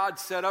what God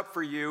set up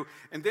for you.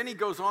 And then he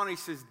goes on and he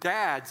says,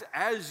 dads,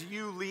 as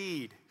you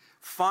lead,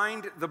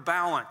 find the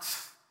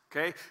balance,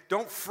 okay?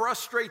 Don't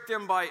frustrate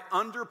them by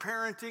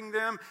underparenting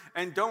them,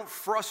 and don't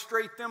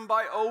frustrate them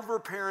by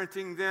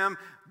overparenting them.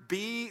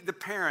 Be the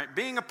parent.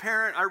 Being a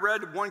parent, I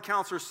read one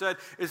counselor said,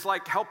 is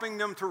like helping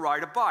them to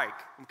ride a bike,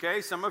 okay?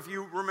 Some of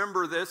you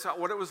remember this,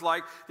 what it was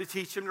like to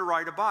teach them to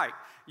ride a bike.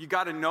 You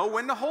got to know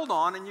when to hold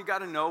on, and you got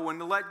to know when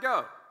to let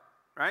go,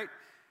 right?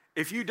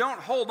 If you don't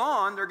hold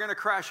on, they're going to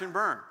crash and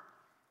burn.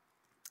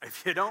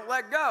 If you don't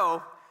let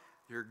go,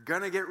 you're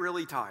going to get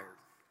really tired.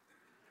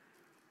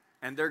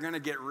 And they're going to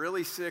get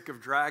really sick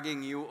of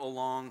dragging you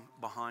along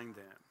behind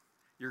them.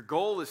 Your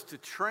goal is to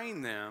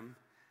train them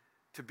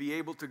to be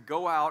able to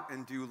go out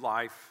and do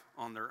life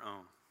on their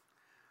own.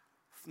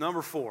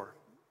 Number 4,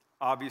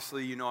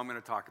 obviously, you know I'm going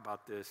to talk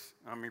about this.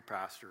 I'm your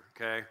pastor,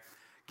 okay?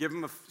 Give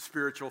them a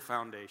spiritual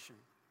foundation.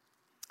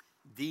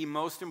 The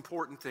most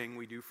important thing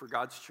we do for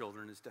God's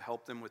children is to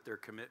help them with their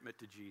commitment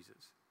to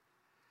Jesus.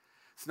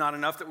 It's not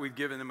enough that we've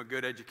given them a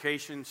good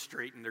education,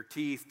 straightened their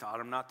teeth, taught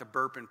them not to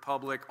burp in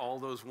public, all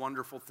those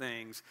wonderful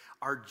things.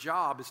 Our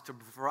job is to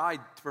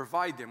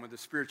provide them with a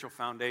spiritual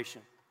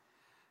foundation.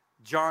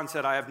 John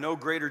said, I have no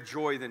greater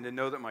joy than to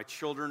know that my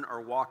children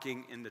are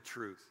walking in the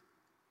truth.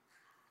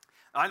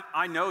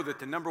 I know that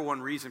the number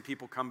one reason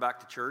people come back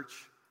to church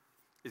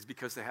is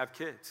because they have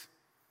kids.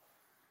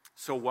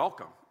 So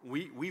welcome.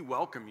 We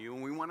welcome you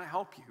and we want to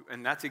help you.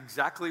 And that's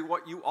exactly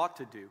what you ought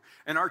to do.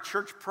 And our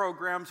church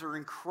programs are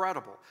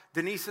incredible.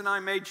 Denise and I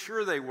made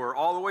sure they were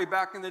all the way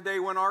back in the day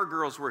when our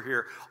girls were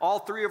here. All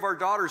three of our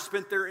daughters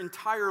spent their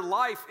entire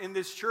life in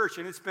this church,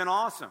 and it's been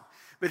awesome.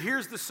 But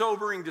here's the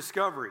sobering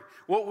discovery.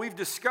 What we've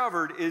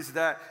discovered is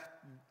that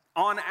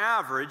on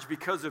average,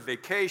 because of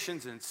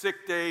vacations and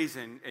sick days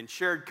and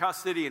shared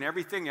custody and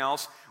everything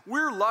else,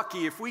 we're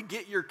lucky if we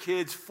get your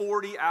kids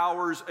 40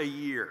 hours a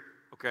year,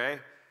 okay?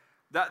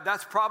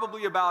 That's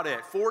probably about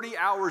it, 40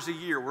 hours a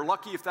year. We're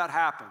lucky if that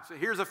happens. So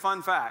here's a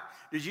fun fact.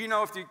 Did you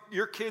know if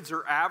your kids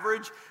are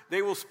average,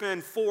 they will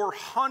spend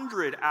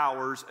 400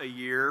 hours a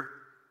year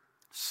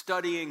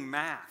studying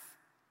math?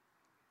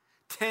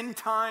 10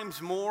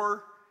 times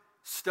more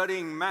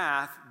studying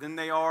math than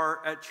they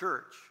are at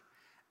church.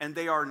 And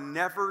they are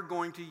never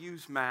going to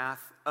use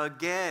math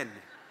again.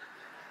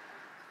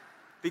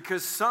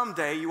 Because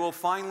someday you will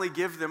finally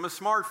give them a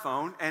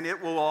smartphone and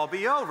it will all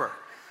be over.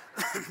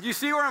 You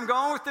see where I'm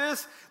going with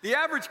this? The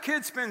average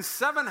kid spends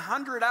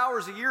 700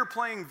 hours a year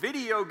playing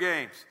video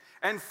games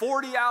and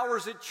 40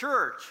 hours at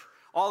church.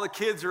 All the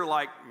kids are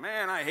like,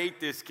 man, I hate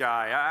this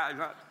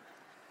guy.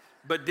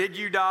 But did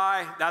you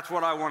die? That's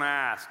what I want to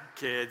ask,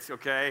 kids,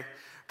 okay?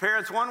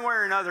 Parents, one way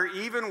or another,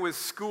 even with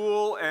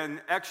school and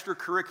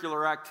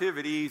extracurricular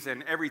activities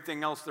and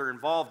everything else they're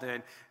involved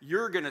in,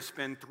 you're going to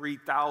spend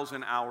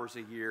 3,000 hours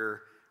a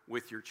year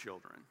with your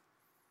children.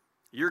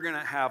 You're going to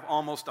have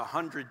almost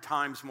 100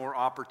 times more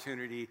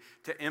opportunity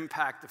to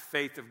impact the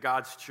faith of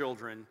God's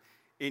children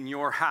in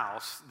your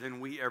house than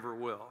we ever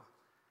will.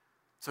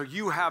 So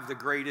you have the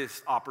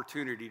greatest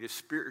opportunity to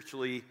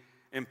spiritually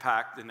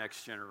impact the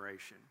next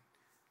generation.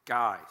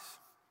 Guys,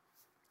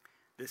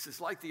 this is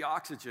like the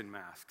oxygen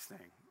masks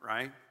thing,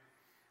 right?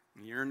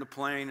 When you're in the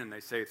plane and they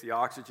say if the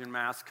oxygen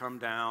masks come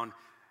down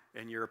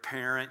and you're a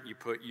parent, you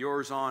put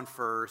yours on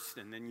first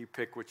and then you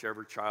pick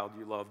whichever child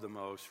you love the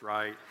most,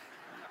 right?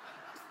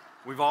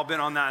 We've all been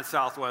on that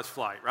Southwest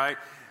flight, right?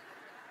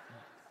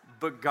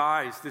 But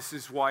guys, this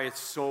is why it's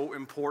so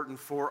important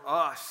for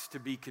us to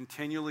be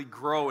continually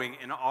growing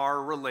in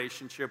our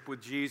relationship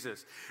with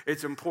Jesus.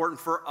 It's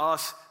important for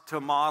us to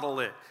model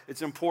it.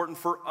 It's important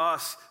for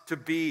us to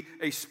be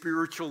a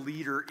spiritual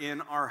leader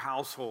in our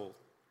household.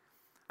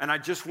 And I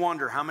just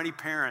wonder how many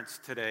parents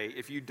today,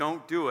 if you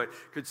don't do it,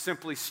 could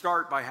simply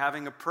start by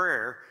having a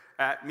prayer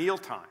at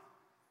mealtime,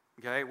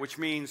 okay? Which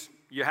means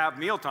you have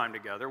mealtime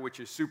together, which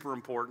is super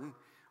important.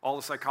 All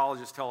the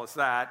psychologists tell us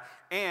that.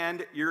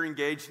 And you're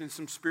engaged in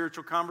some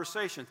spiritual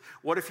conversations.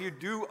 What if you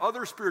do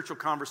other spiritual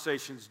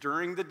conversations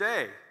during the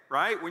day,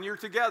 right? When you're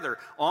together,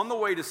 on the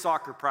way to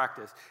soccer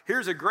practice.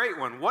 Here's a great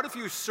one. What if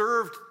you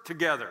served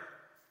together?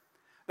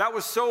 That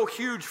was so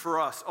huge for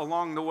us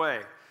along the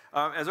way.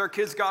 As our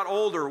kids got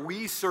older,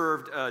 we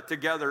served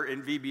together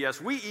in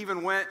VBS. We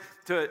even went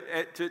to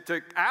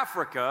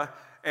Africa.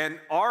 And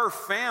our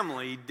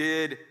family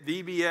did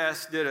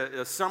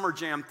a summer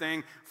jam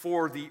thing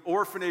for the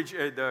orphanage,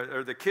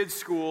 or the kids'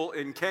 school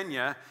in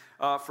Kenya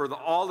for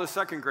all the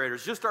second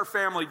graders. Just our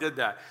family did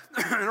that.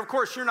 And of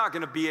course, you're not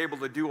going to be able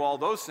to do all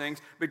those things.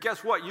 But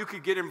guess what? You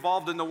could get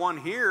involved in the one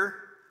here.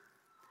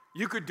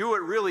 You could do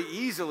it really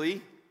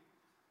easily.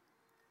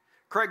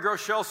 Craig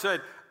Groeschel said,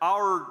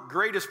 our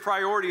greatest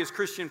priority as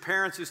Christian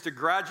parents is to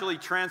gradually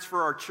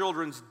transfer our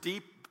children's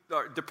deep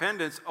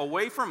dependence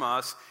away from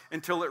us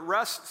until it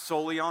rests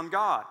solely on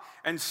God.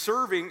 And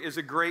serving is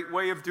a great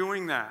way of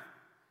doing that.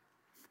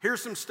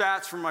 Here's some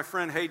stats from my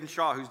friend Hayden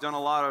Shaw, who's done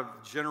a lot of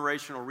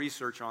generational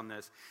research on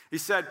this. He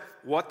said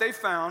what they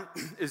found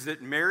is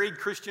that married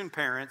Christian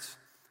parents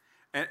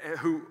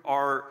who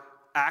are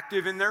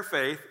active in their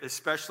faith,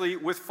 especially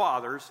with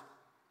fathers,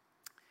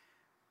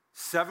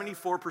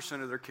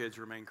 74% of their kids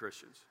remain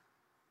Christians.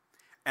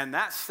 And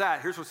that stat,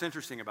 here's what's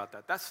interesting about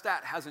that. That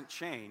stat hasn't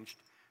changed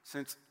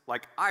since,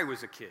 like, I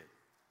was a kid.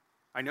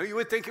 I know you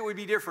would think it would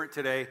be different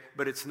today,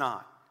 but it's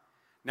not.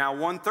 Now,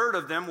 1/3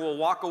 of them will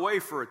walk away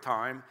for a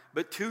time,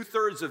 but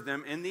 2/3 of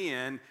them, in the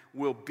end,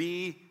 will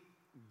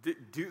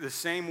do the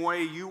same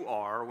way you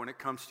are when it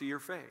comes to your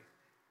faith.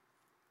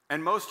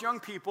 And most young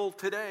people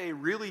today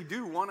really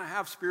do want to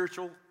have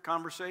spiritual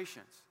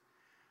conversations.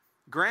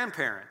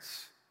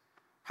 Grandparents,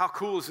 how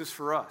cool is this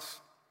for us?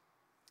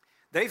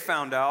 They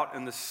found out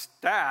in the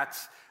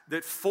stats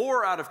that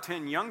 4 out of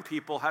 10 young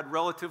people had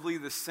relatively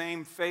the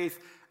same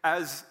faith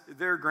as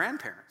their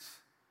grandparents.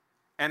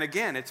 And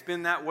again, it's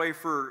been that way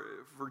for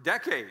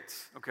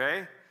decades,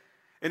 okay?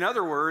 In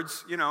other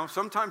words,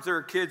 sometimes there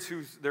are kids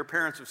their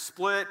parents have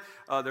split,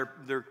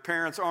 their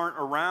parents aren't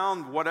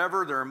around,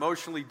 whatever, they're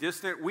emotionally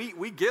distant.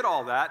 We get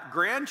all that.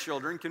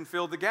 Grandchildren can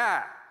fill the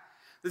gap.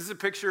 This is a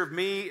picture of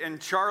me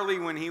and Charlie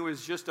when he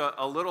was just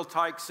a little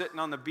tyke sitting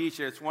on the beach,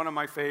 and it's one of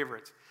my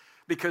favorites.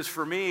 Because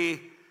for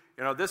me,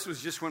 this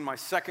was just when my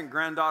second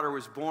granddaughter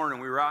was born,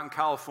 and we were out in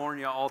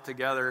California all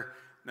together.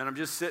 And I'm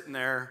just sitting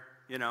there,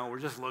 You know, we're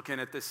just looking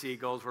at the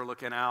seagulls, we're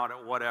looking out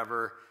at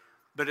whatever.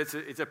 But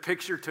it's a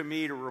picture to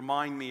me to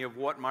remind me of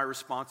what my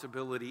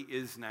responsibility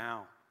is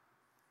now.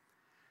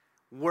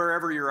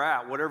 Wherever you're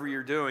at, whatever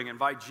you're doing,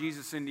 invite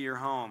Jesus into your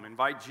home.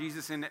 Invite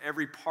Jesus into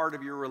every part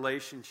of your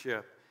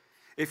relationship.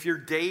 If you're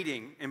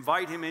dating,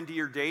 invite him into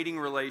your dating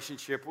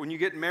relationship. When you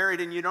get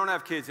married and you don't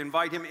have kids,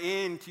 invite him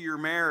into your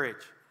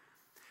marriage.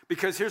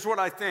 Because here's what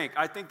I think.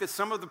 I think that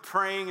some of the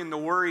praying and the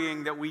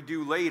worrying that we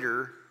do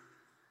later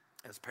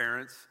as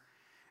parents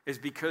is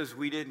because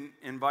we didn't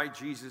invite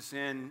Jesus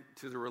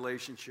into the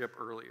relationship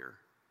earlier.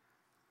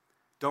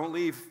 Don't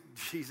leave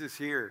Jesus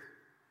here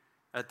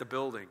at the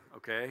building,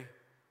 okay?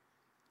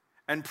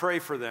 And pray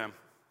for them.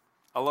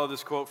 I love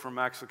this quote from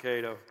Max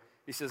Lucado.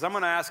 He says, I'm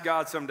going to ask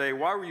God someday,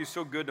 why were you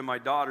so good to my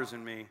daughters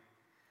and me?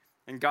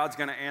 And God's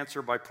going to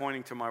answer by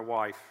pointing to my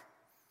wife.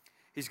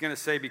 He's going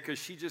to say, because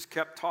she just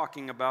kept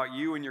talking about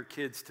you and your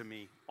kids to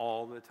me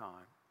all the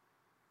time.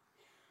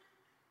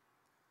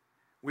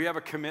 We have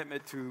a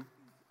commitment to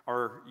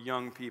our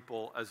young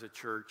people as a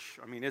church.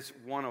 I mean, it's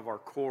one of our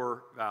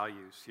core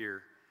values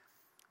here.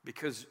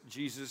 Because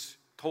Jesus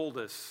told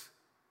us,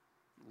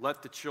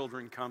 let the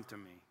children come to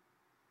me.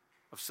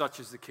 Of such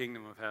is the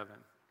kingdom of heaven.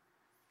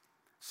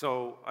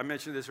 So I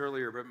mentioned this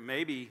earlier, but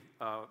maybe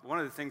one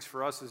of the things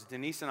for us is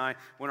Denise and I,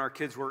 when our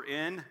kids were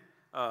in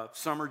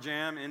summer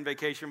jam, in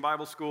Vacation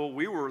Bible School,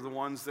 we were the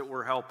ones that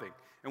were helping.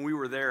 And we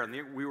were there,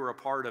 and we were a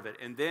part of it.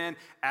 And then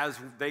as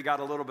they got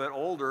a little bit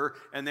older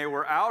and they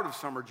were out of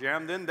summer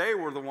jam, then they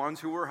were the ones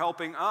who were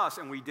helping us,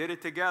 and we did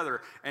it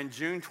together. And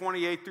June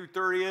 28th through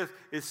 30th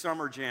is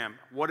summer jam.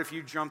 What if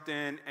you jumped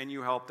in and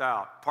you helped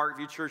out?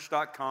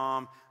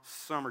 parkviewchurch.com,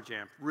 summer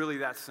jam. Really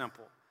that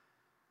simple.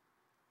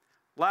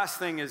 Last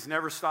thing is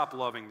never stop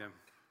loving them.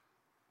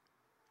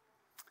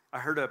 I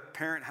heard a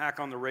parent hack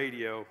on the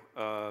radio,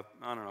 I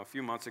don't know, a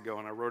few months ago,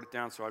 and I wrote it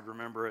down so I'd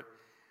remember it.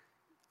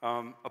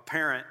 A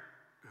parent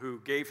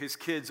who gave his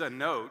kids a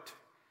note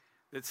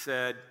that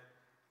said,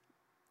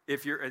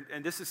 if you're,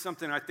 and this is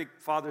something I think,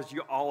 fathers,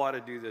 you all ought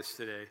to do this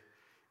today.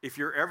 If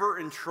you're ever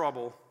in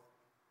trouble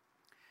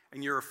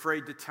and you're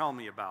afraid to tell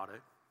me about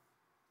it,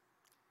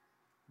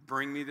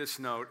 bring me this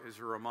note as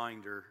a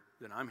reminder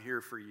that I'm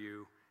here for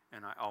you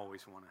and I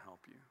always want to help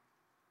you.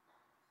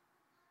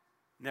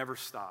 Never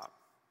stop.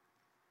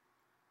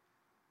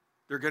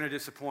 They're going to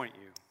disappoint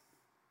you.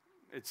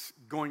 It's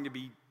going to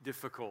be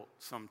difficult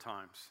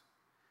sometimes.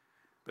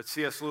 But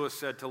C.S. Lewis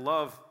said, to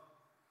love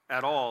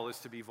at all is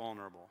to be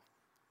vulnerable.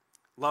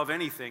 Love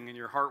anything and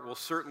your heart will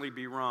certainly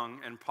be wrung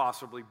and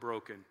possibly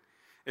broken.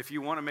 If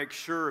you want to make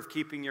sure of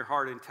keeping your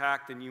heart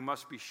intact, then you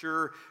must be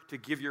sure to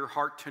give your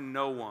heart to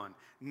no one,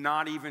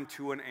 not even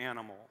to an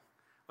animal,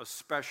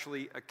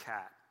 especially a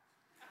cat.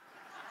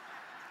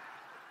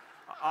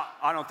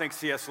 I don't think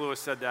C.S. Lewis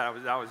said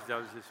that. That was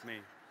just me.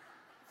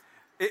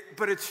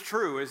 But it's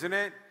true, isn't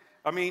it?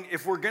 I mean,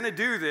 if we're going to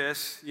do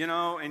this, you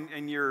know,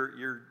 and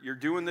you're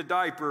doing the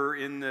diaper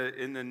in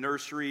the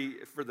nursery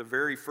for the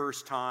very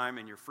first time,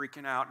 and you're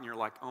freaking out, and you're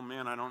like, oh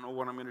man, I don't know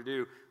what I'm going to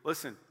do.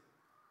 Listen,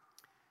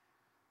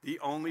 the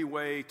only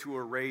way to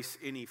erase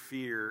any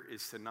fear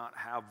is to not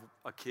have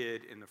a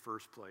kid in the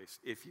first place.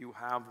 If you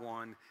have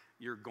one,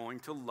 you're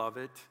going to love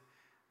it,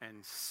 and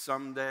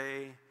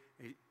someday,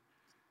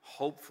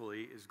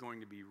 hopefully, is going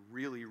to be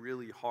really,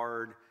 really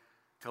hard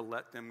to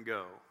let them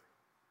go.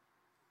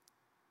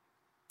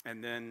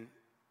 And then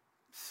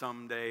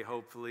someday,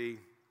 hopefully,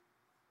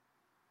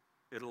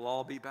 it'll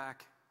all be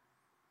back.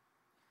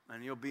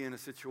 And you'll be in a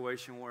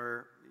situation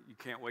where you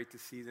can't wait to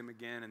see them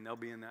again, and they'll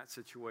be in that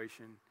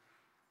situation.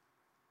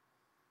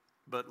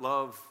 But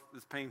love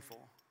is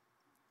painful.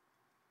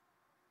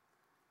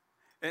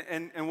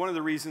 And one of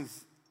the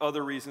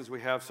other reasons we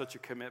have such a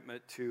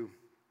commitment to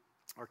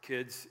our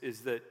kids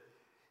is that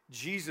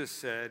Jesus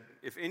said,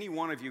 if any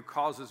one of you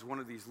causes one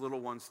of these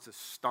little ones to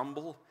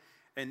stumble,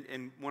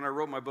 and when I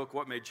wrote my book,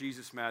 What Made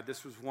Jesus Mad,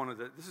 this is one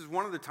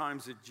of the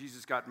times that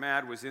Jesus got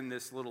mad, was in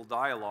this little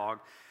dialogue.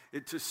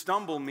 To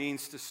stumble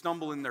means to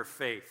stumble in their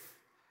faith.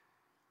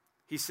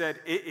 He said,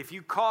 if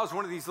you cause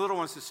one of these little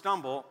ones to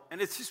stumble, and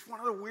it's just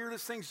one of the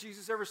weirdest things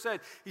Jesus ever said.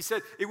 He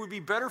said, it would be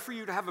better for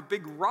you to have a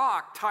big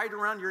rock tied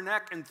around your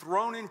neck and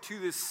thrown into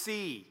the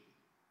sea.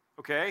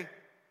 Okay?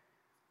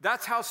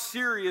 That's how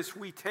serious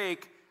we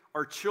take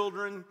our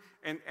children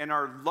and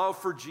our love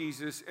for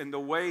Jesus and the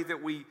way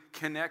that we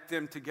connect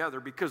them together.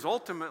 Because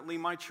ultimately,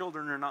 my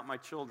children are not my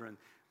children.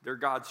 They're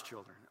God's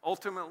children.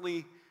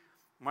 Ultimately,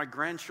 my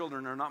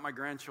grandchildren are not my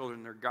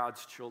grandchildren. They're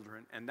God's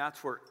children. And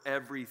that's where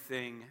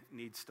everything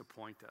needs to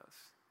point us.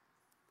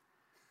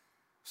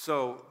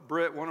 So,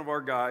 Britt, one of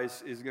our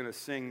guys, is going to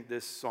sing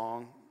this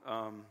song.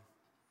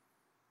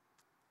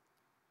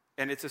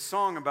 And it's a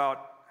song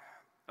about,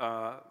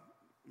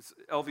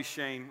 Elvie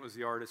Shane was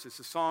the artist. It's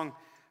a song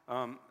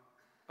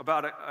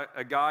about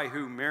a guy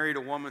who married a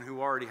woman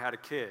who already had a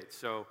kid.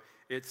 So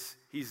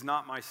he's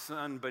not my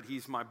son, but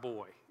he's my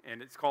boy.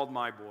 And it's called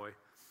My Boy.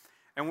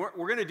 And we're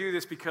going to do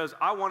this because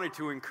I wanted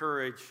to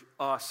encourage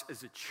us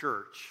as a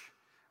church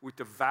with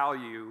the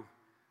value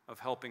of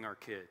helping our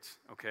kids,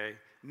 okay?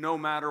 No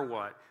matter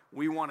what,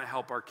 we want to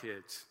help our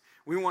kids.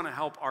 We want to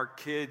help our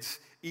kids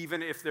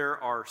even if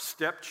they're our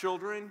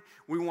stepchildren.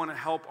 We want to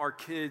help our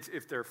kids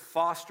if they're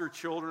foster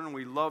children.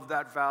 We love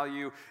that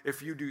value.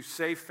 If you do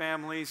safe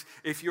families,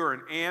 if you're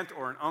an aunt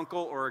or an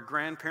uncle or a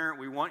grandparent,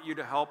 we want you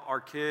to help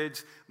our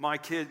kids. My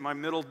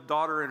middle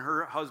daughter and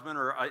her husband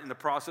are in the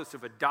process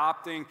of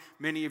adopting.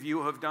 Many of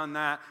you have done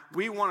that.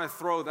 We want to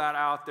throw that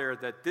out there,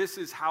 that this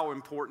is how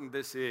important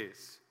this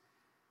is.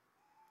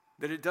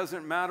 That it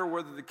doesn't matter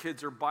whether the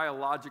kids are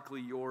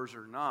biologically yours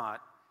or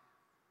not.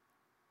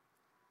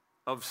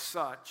 Of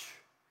such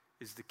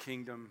is the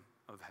kingdom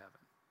of heaven.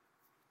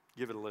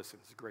 Give it a listen.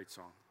 It's a great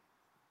song.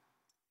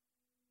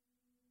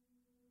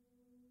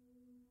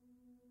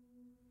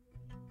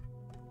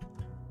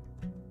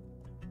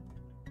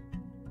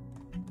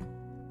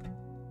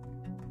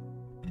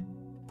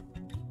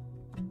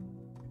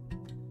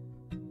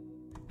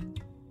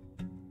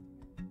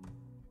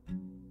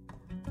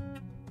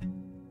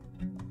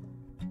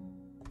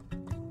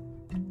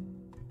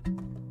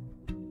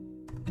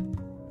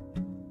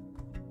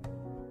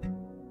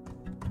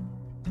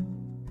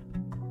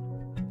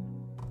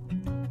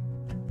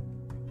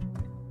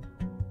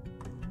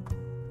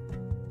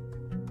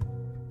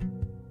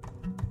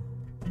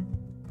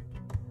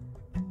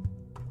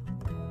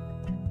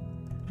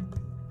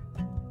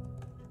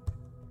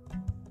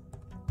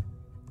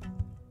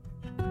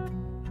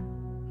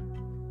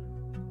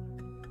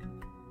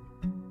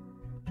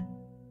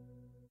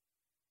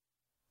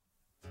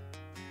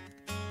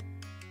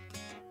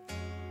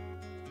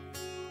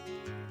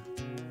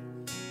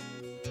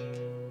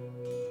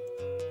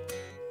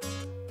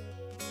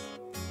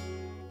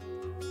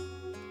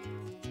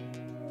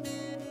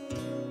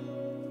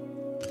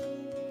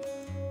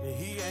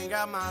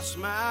 Got my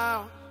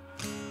smile,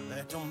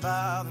 that don't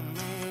bother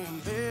me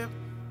a bit.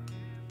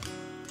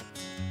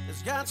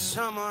 It's got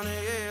someone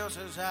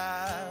else's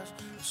eyes,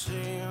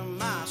 seeing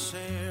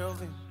myself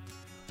in.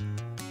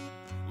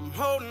 I'm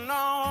holding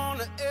on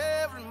to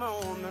every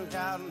moment,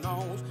 God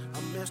knows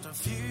I missed a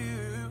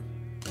few.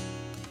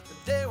 The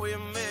day we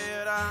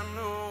met, I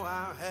knew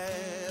I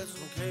had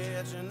some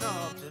catching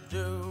up to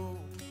do.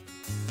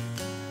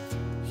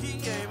 He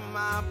gave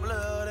my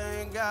blood,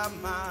 ain't got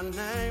my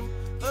name,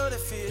 but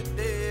if it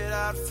did,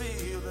 I'd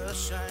feel the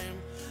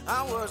same.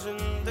 I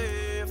wasn't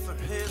there for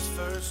his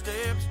first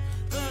steps,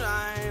 but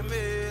I ain't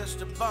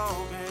missed a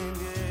ball game,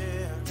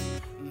 yeah.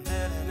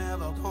 That ain't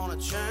never gonna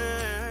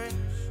change.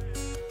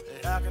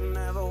 I can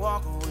never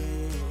walk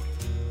away.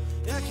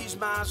 Yeah, he's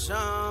my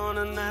son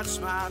and that's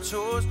my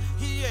choice.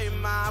 He ain't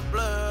my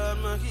blood,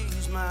 but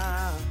he's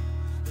my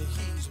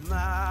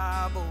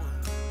boy.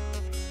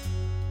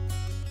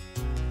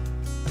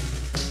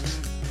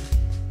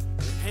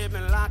 It hit me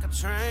like a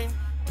train.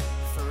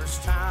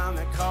 First time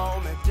they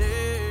called me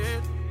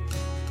dead.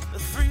 The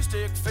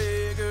 3-stick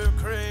figure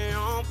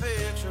crayon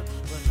picture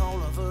with all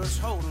of us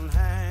holding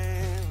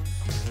hands.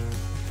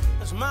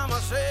 As Mama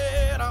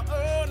said, I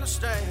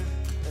understand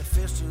if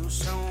it's too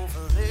soon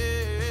for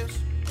this.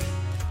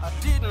 I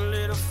didn't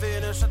let her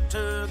finish, I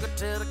took her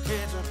to the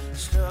kitchen,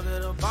 stuck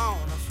it up on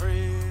the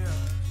fridge.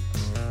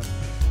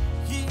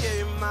 He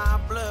gave my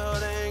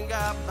blood, ain't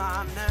got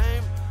my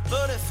name,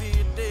 but if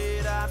he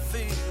did, I'd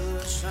feel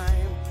the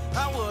same.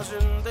 I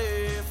wasn't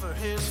there for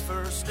his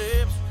first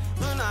steps,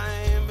 but I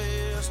ain't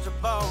missed a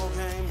ball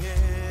game,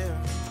 yeah.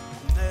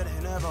 And that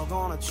ain't never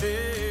gonna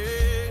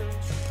change.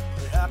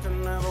 I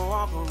can never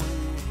walk away.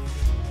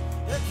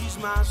 Yeah, he's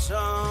my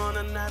son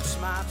and that's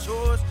my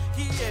choice.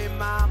 He ain't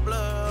my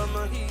blood,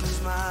 but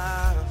he's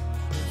my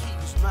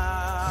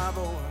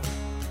boy.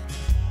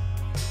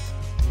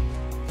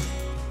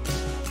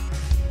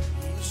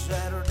 He's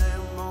Saturday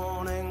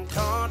morning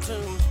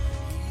cartoons.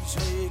 He's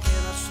taking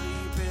a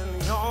sleep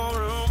in your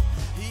room.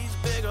 He's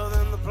bigger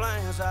than the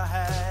plans I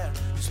had.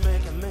 He's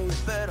making me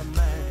a better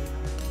man.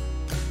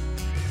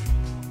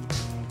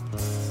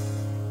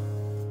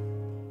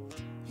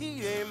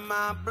 He ain't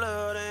my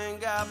blood,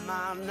 ain't got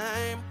my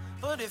name,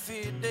 but if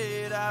he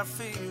did, I'd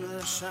feel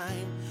the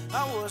same.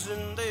 I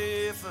wasn't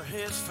there for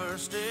his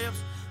first steps,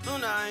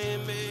 but I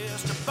ain't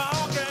missed a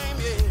ball game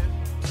yet.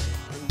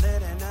 And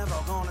that ain't never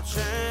gonna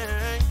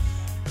change.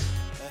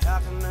 I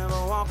can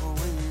never walk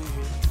away.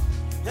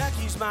 Yeah,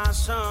 he's my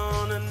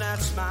son and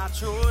that's my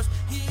choice.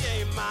 He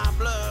ain't my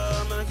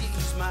blood, but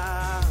he's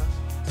my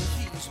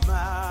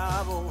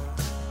boy.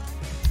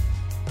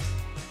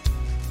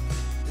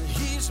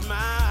 He's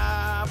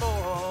my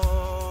boy.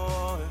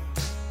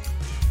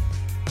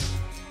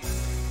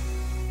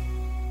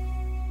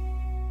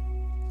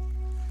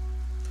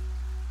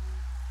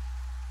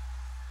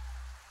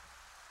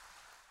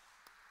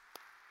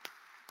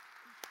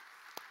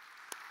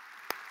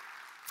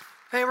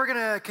 Hey, we're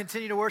going to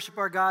continue to worship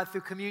our God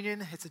through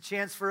communion. It's a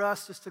chance for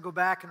us just to go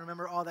back and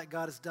remember all that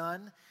God has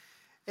done.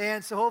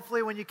 And so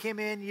hopefully when you came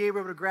in, you were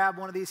able to grab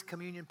one of these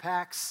communion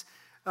packs.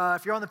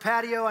 If you're on the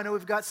patio, I know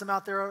we've got some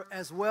out there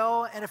as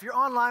well. And if you're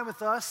online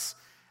with us,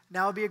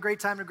 now would be a great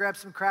time to grab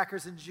some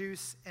crackers and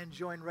juice and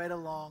join right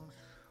along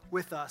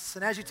with us.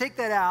 And as you take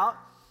that out,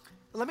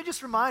 But let me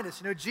just remind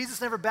us,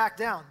 Jesus never backed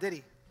down, did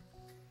he?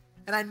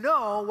 And I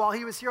know while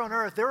he was here on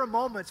earth, there were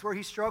moments where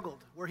he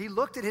struggled, where he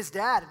looked at his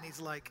dad and he's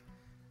like,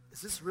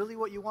 is this really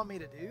what you want me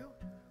to do?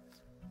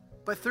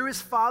 But through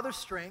his Father's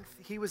strength,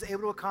 he was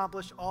able to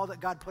accomplish all that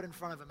God put in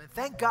front of him. And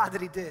thank God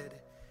that he did,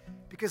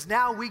 because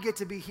now we get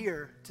to be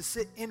here, to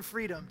sit in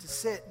freedom, to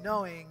sit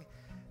knowing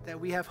that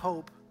we have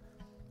hope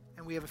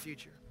and we have a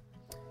future.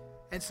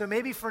 And so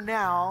maybe for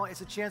now,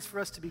 it's a chance for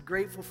us to be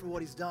grateful for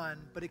what he's done,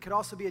 but it could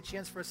also be a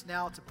chance for us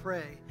now to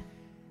pray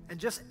and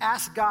just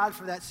ask God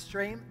for that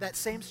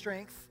same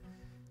strength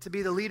to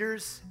be the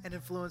leaders and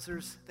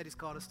influencers that he's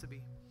called us to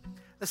be.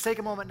 Let's take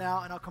a moment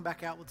now, and I'll come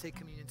back out. We'll take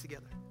communion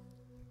together.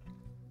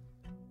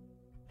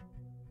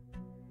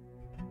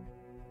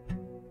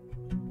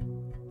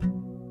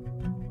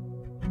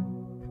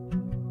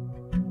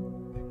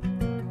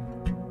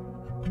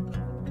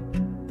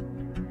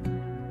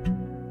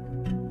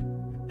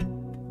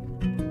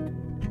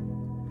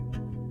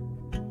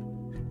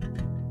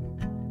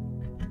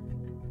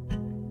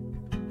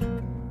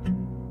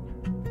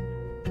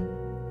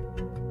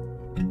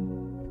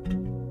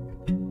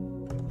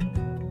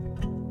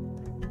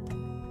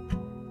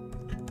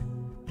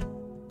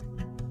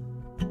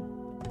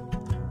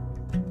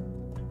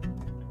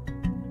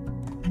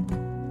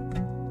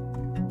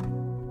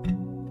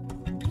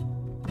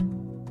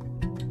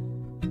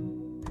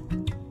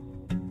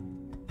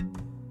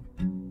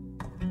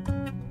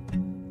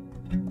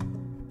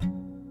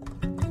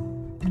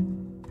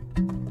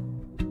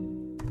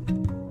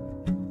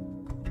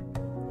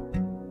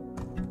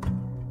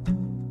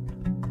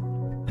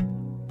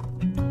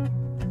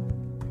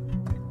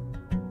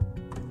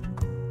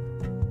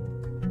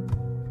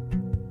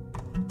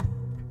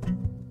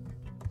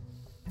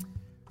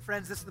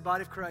 Friends, this is the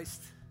body of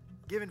Christ,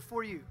 given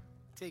for you.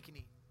 Take and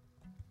eat.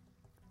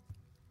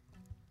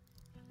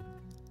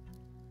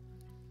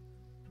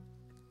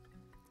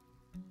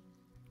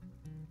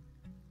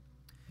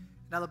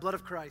 Now the blood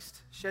of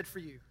Christ, shed for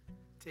you.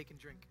 Take and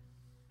drink.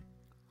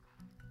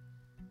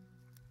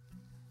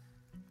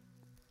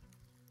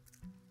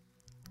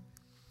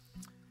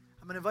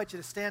 I'm going to invite you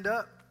to stand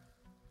up.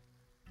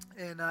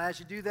 And as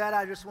you do that,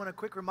 I just want a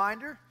quick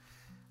reminder.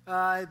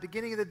 At the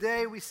beginning of the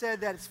day, we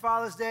said that it's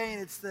Father's Day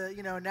and it's the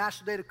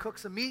National Day to cook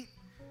some meat.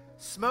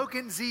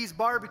 Smokin' Z's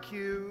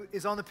Barbecue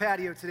is on the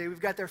patio today. We've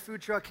got their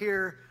food truck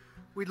here.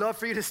 We'd love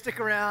for you to stick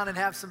around and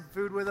have some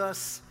food with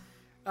us.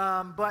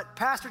 But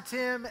Pastor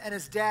Tim and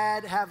his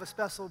dad have a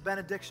special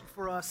benediction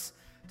for us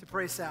to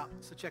pray us out.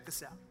 So check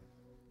this out.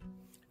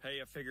 Hey,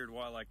 I figured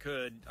while I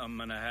could, I'm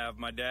going to have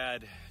my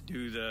dad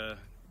do the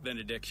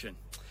benediction.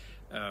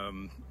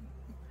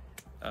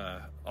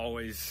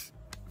 Always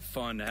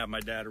fun to have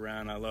my dad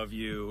around. I love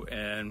you,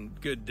 and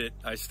good that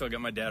I still got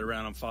my dad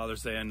around on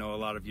Father's Day. I know a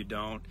lot of you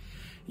don't.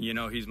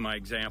 He's my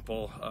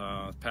example,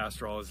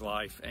 pastor all his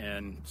life,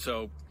 and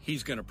so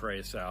he's going to pray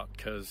us out,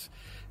 because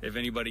if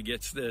anybody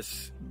gets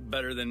this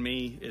better than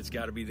me, it's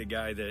got to be the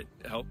guy that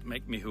helped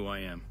make me who I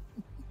am.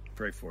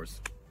 Pray for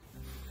us.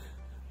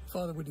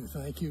 Father, we do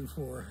thank you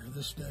for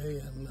this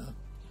day and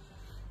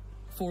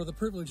for the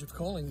privilege of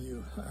calling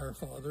you our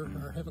Father,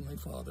 our Heavenly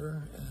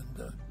Father,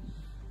 and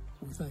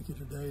we thank you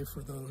today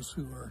for those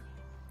who are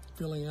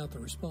filling out the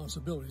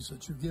responsibilities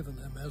that you've given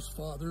them as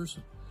fathers,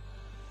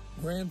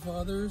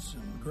 grandfathers,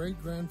 and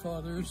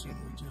great-grandfathers, and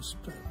we just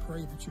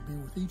pray that you be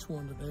with each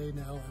one today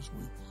now as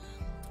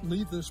we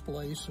leave this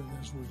place and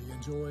as we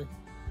enjoy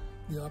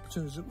the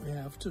opportunities that we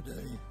have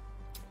today.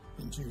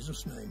 In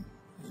Jesus' name,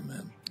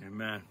 amen.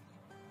 Amen.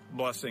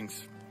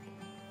 Blessings.